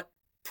what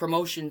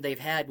promotion they've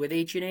had with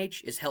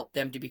H&H has helped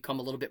them to become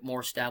a little bit more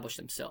established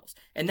themselves.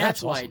 And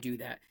that's why awesome. I do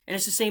that. And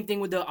it's the same thing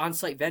with the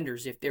on-site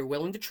vendors. If they're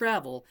willing to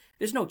travel,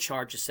 there's no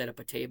charge to set up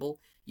a table.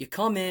 You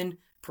come in,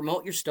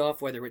 promote your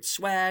stuff, whether it's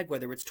swag,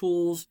 whether it's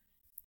tools.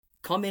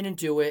 Come in and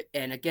do it,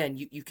 and again,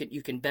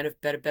 you can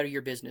better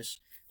your business.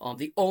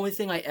 The only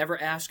thing I ever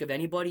ask of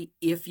anybody,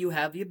 if you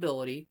have the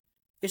ability,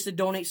 is to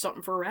donate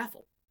something for a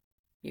raffle.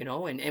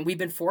 And we've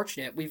been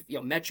fortunate. We've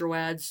Metro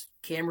Ads,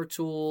 Camera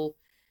Tool,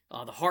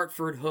 the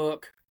Hartford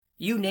Hook,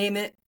 you name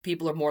it.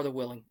 People are more than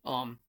willing.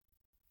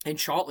 In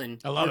Charlton,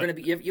 we're going to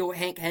be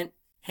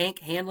Hank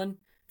Hanlon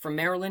from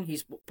Maryland.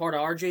 He's part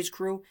of RJ's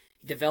crew.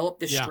 He developed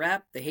this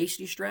strap, the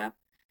Hasty strap.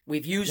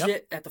 We've used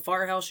it at the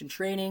firehouse in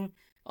training.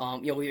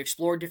 We've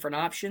explored different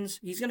options.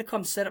 He's going to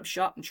come set up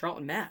shop in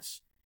Charlton,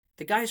 Mass.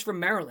 The guy's from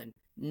Maryland.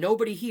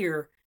 Nobody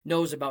here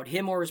knows about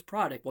him or his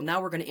product. Well,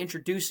 now we're going to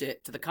introduce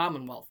it to the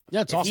Commonwealth.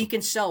 Yeah, it's awesome. If he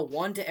can sell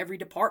one to every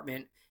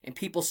department and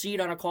people see it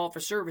on a call for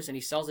service and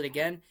he sells it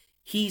again,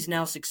 he's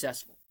now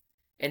successful.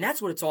 And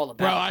that's what it's all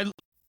about. Bro,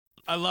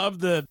 I love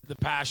the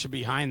passion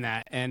behind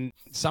that. And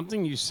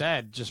something you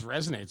said just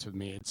resonates with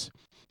me. It's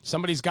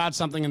somebody's got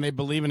something and they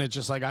believe in it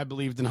just like I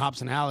believed in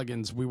Hops and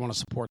Halligan's. We want to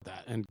support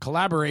that. And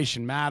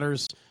collaboration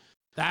matters.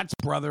 That's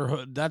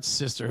brotherhood. That's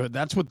sisterhood.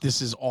 That's what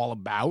this is all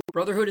about.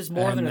 Brotherhood is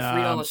more than a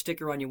 $3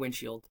 sticker on your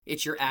windshield.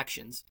 It's your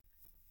actions.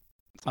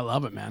 I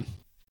love it, man.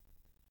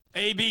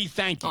 AB,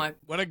 thank you.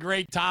 What a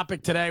great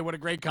topic today. What a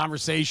great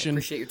conversation. I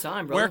appreciate your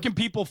time, brother. Where can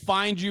people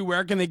find you?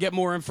 Where can they get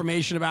more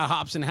information about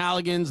Hops and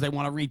Halligan's? They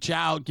want to reach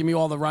out. Give me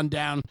all the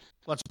rundown.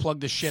 Let's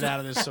plug the shit out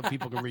of this so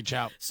people can reach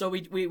out. So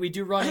we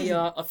do run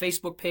a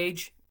Facebook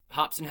page,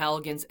 Hops and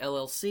Halligan's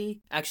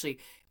LLC. Actually,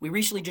 we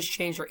recently just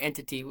changed our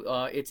entity.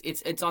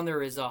 It's on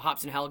there as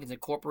Hops and Halligan's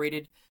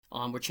Incorporated.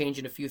 We're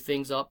changing a few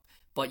things up,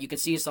 but you can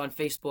see us on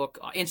Facebook,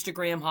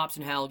 Instagram, Hops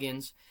and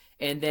Halligan's.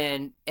 And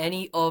then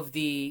any of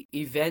the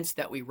events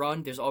that we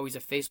run, there's always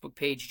a Facebook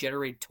page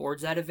generated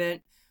towards that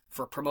event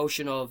for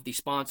promotion of the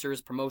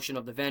sponsors, promotion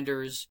of the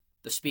vendors,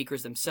 the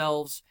speakers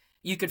themselves.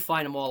 You can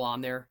find them all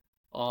on there.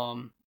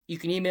 You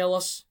can email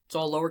us. It's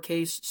all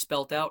lowercase,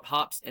 spelt out,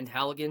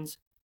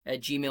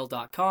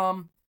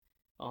 hopsandhalligans@gmail.com.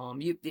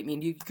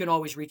 You can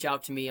always reach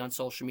out to me on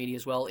social media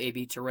as well,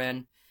 AB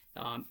Turenne.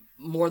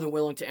 More than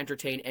willing to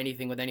entertain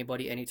anything with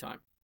anybody, anytime.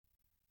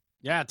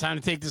 Yeah, time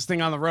to take this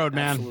thing on the road,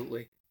 man.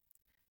 Absolutely.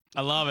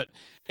 I love it.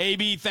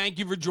 AB, thank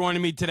you for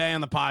joining me today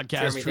on the podcast.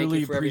 Jeremy,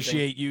 truly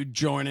appreciate you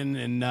joining,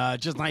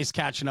 and just nice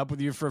catching up with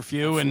you for a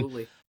few.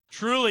 Absolutely. And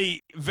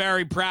truly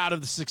very proud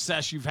of the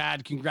success you've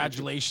had.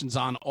 Congratulations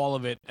on all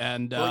of it.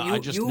 And I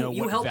just know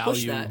what helped value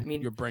push that. I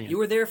mean, you're bringing. You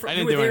were there from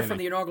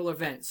the inaugural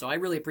event, so I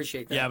really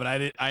appreciate that. Yeah,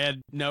 but I had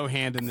no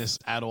hand in this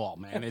at all,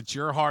 man. It's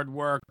your hard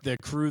work, the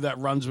crew that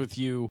runs with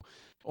you,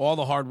 all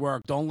the hard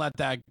work. Don't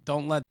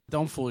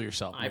fool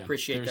yourself, man. I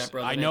appreciate that,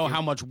 brother. I know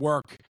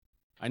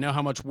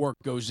how much work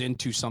goes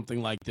into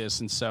something like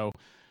this, and so,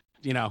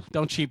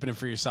 don't cheapen it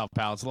for yourself,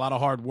 pal. It's a lot of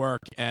hard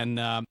work, and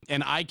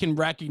I can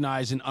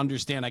recognize and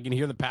understand. I can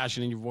hear the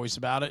passion in your voice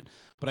about it,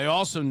 but I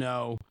also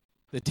know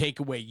the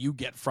takeaway you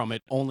get from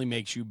it only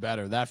makes you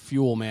better. That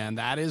fuel, man,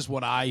 that is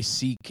what I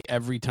seek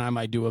every time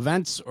I do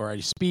events or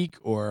I speak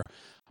or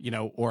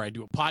I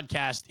do a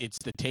podcast. It's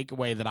the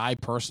takeaway that I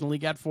personally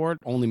get for it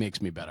only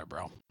makes me better,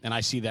 bro. And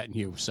I see that in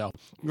you. So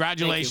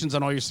congratulations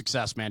on all your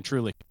success, man,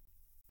 truly.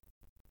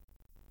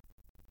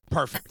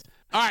 Perfect.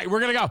 All right, we're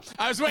going to go.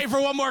 I was waiting for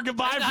one more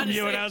goodbye from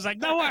you, and I was like,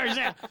 no worries.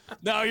 Yeah.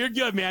 No, you're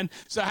good, man.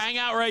 So hang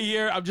out right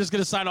here. I'm just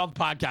going to sign off the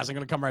podcast. I'm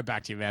going to come right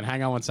back to you, man.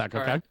 Hang on one sec,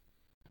 okay? Right.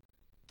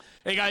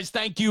 Hey, guys,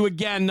 thank you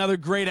again. Another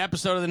great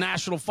episode of the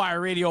National Fire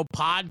Radio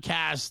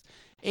podcast.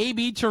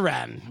 AB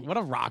Turenne, what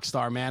a rock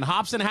star, man.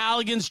 Hops and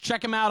Halligan's,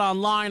 check him out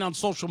online on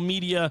social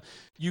media.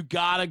 You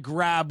got to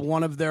grab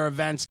one of their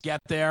events,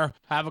 get there,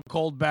 have a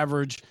cold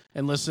beverage,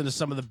 and listen to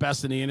some of the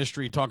best in the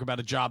industry talk about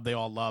a job they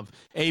all love.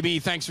 AB,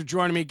 thanks for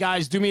joining me.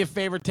 Guys, do me a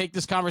favor, take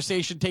this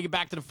conversation, take it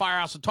back to the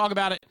firehouse and talk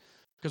about it,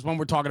 because when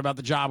we're talking about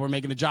the job, we're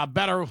making the job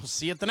better. We'll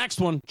see you at the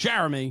next one.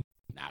 Jeremy,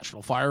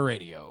 National Fire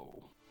Radio.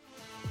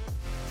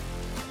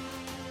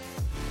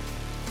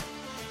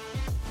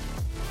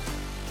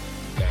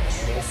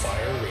 National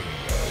Fire Radio.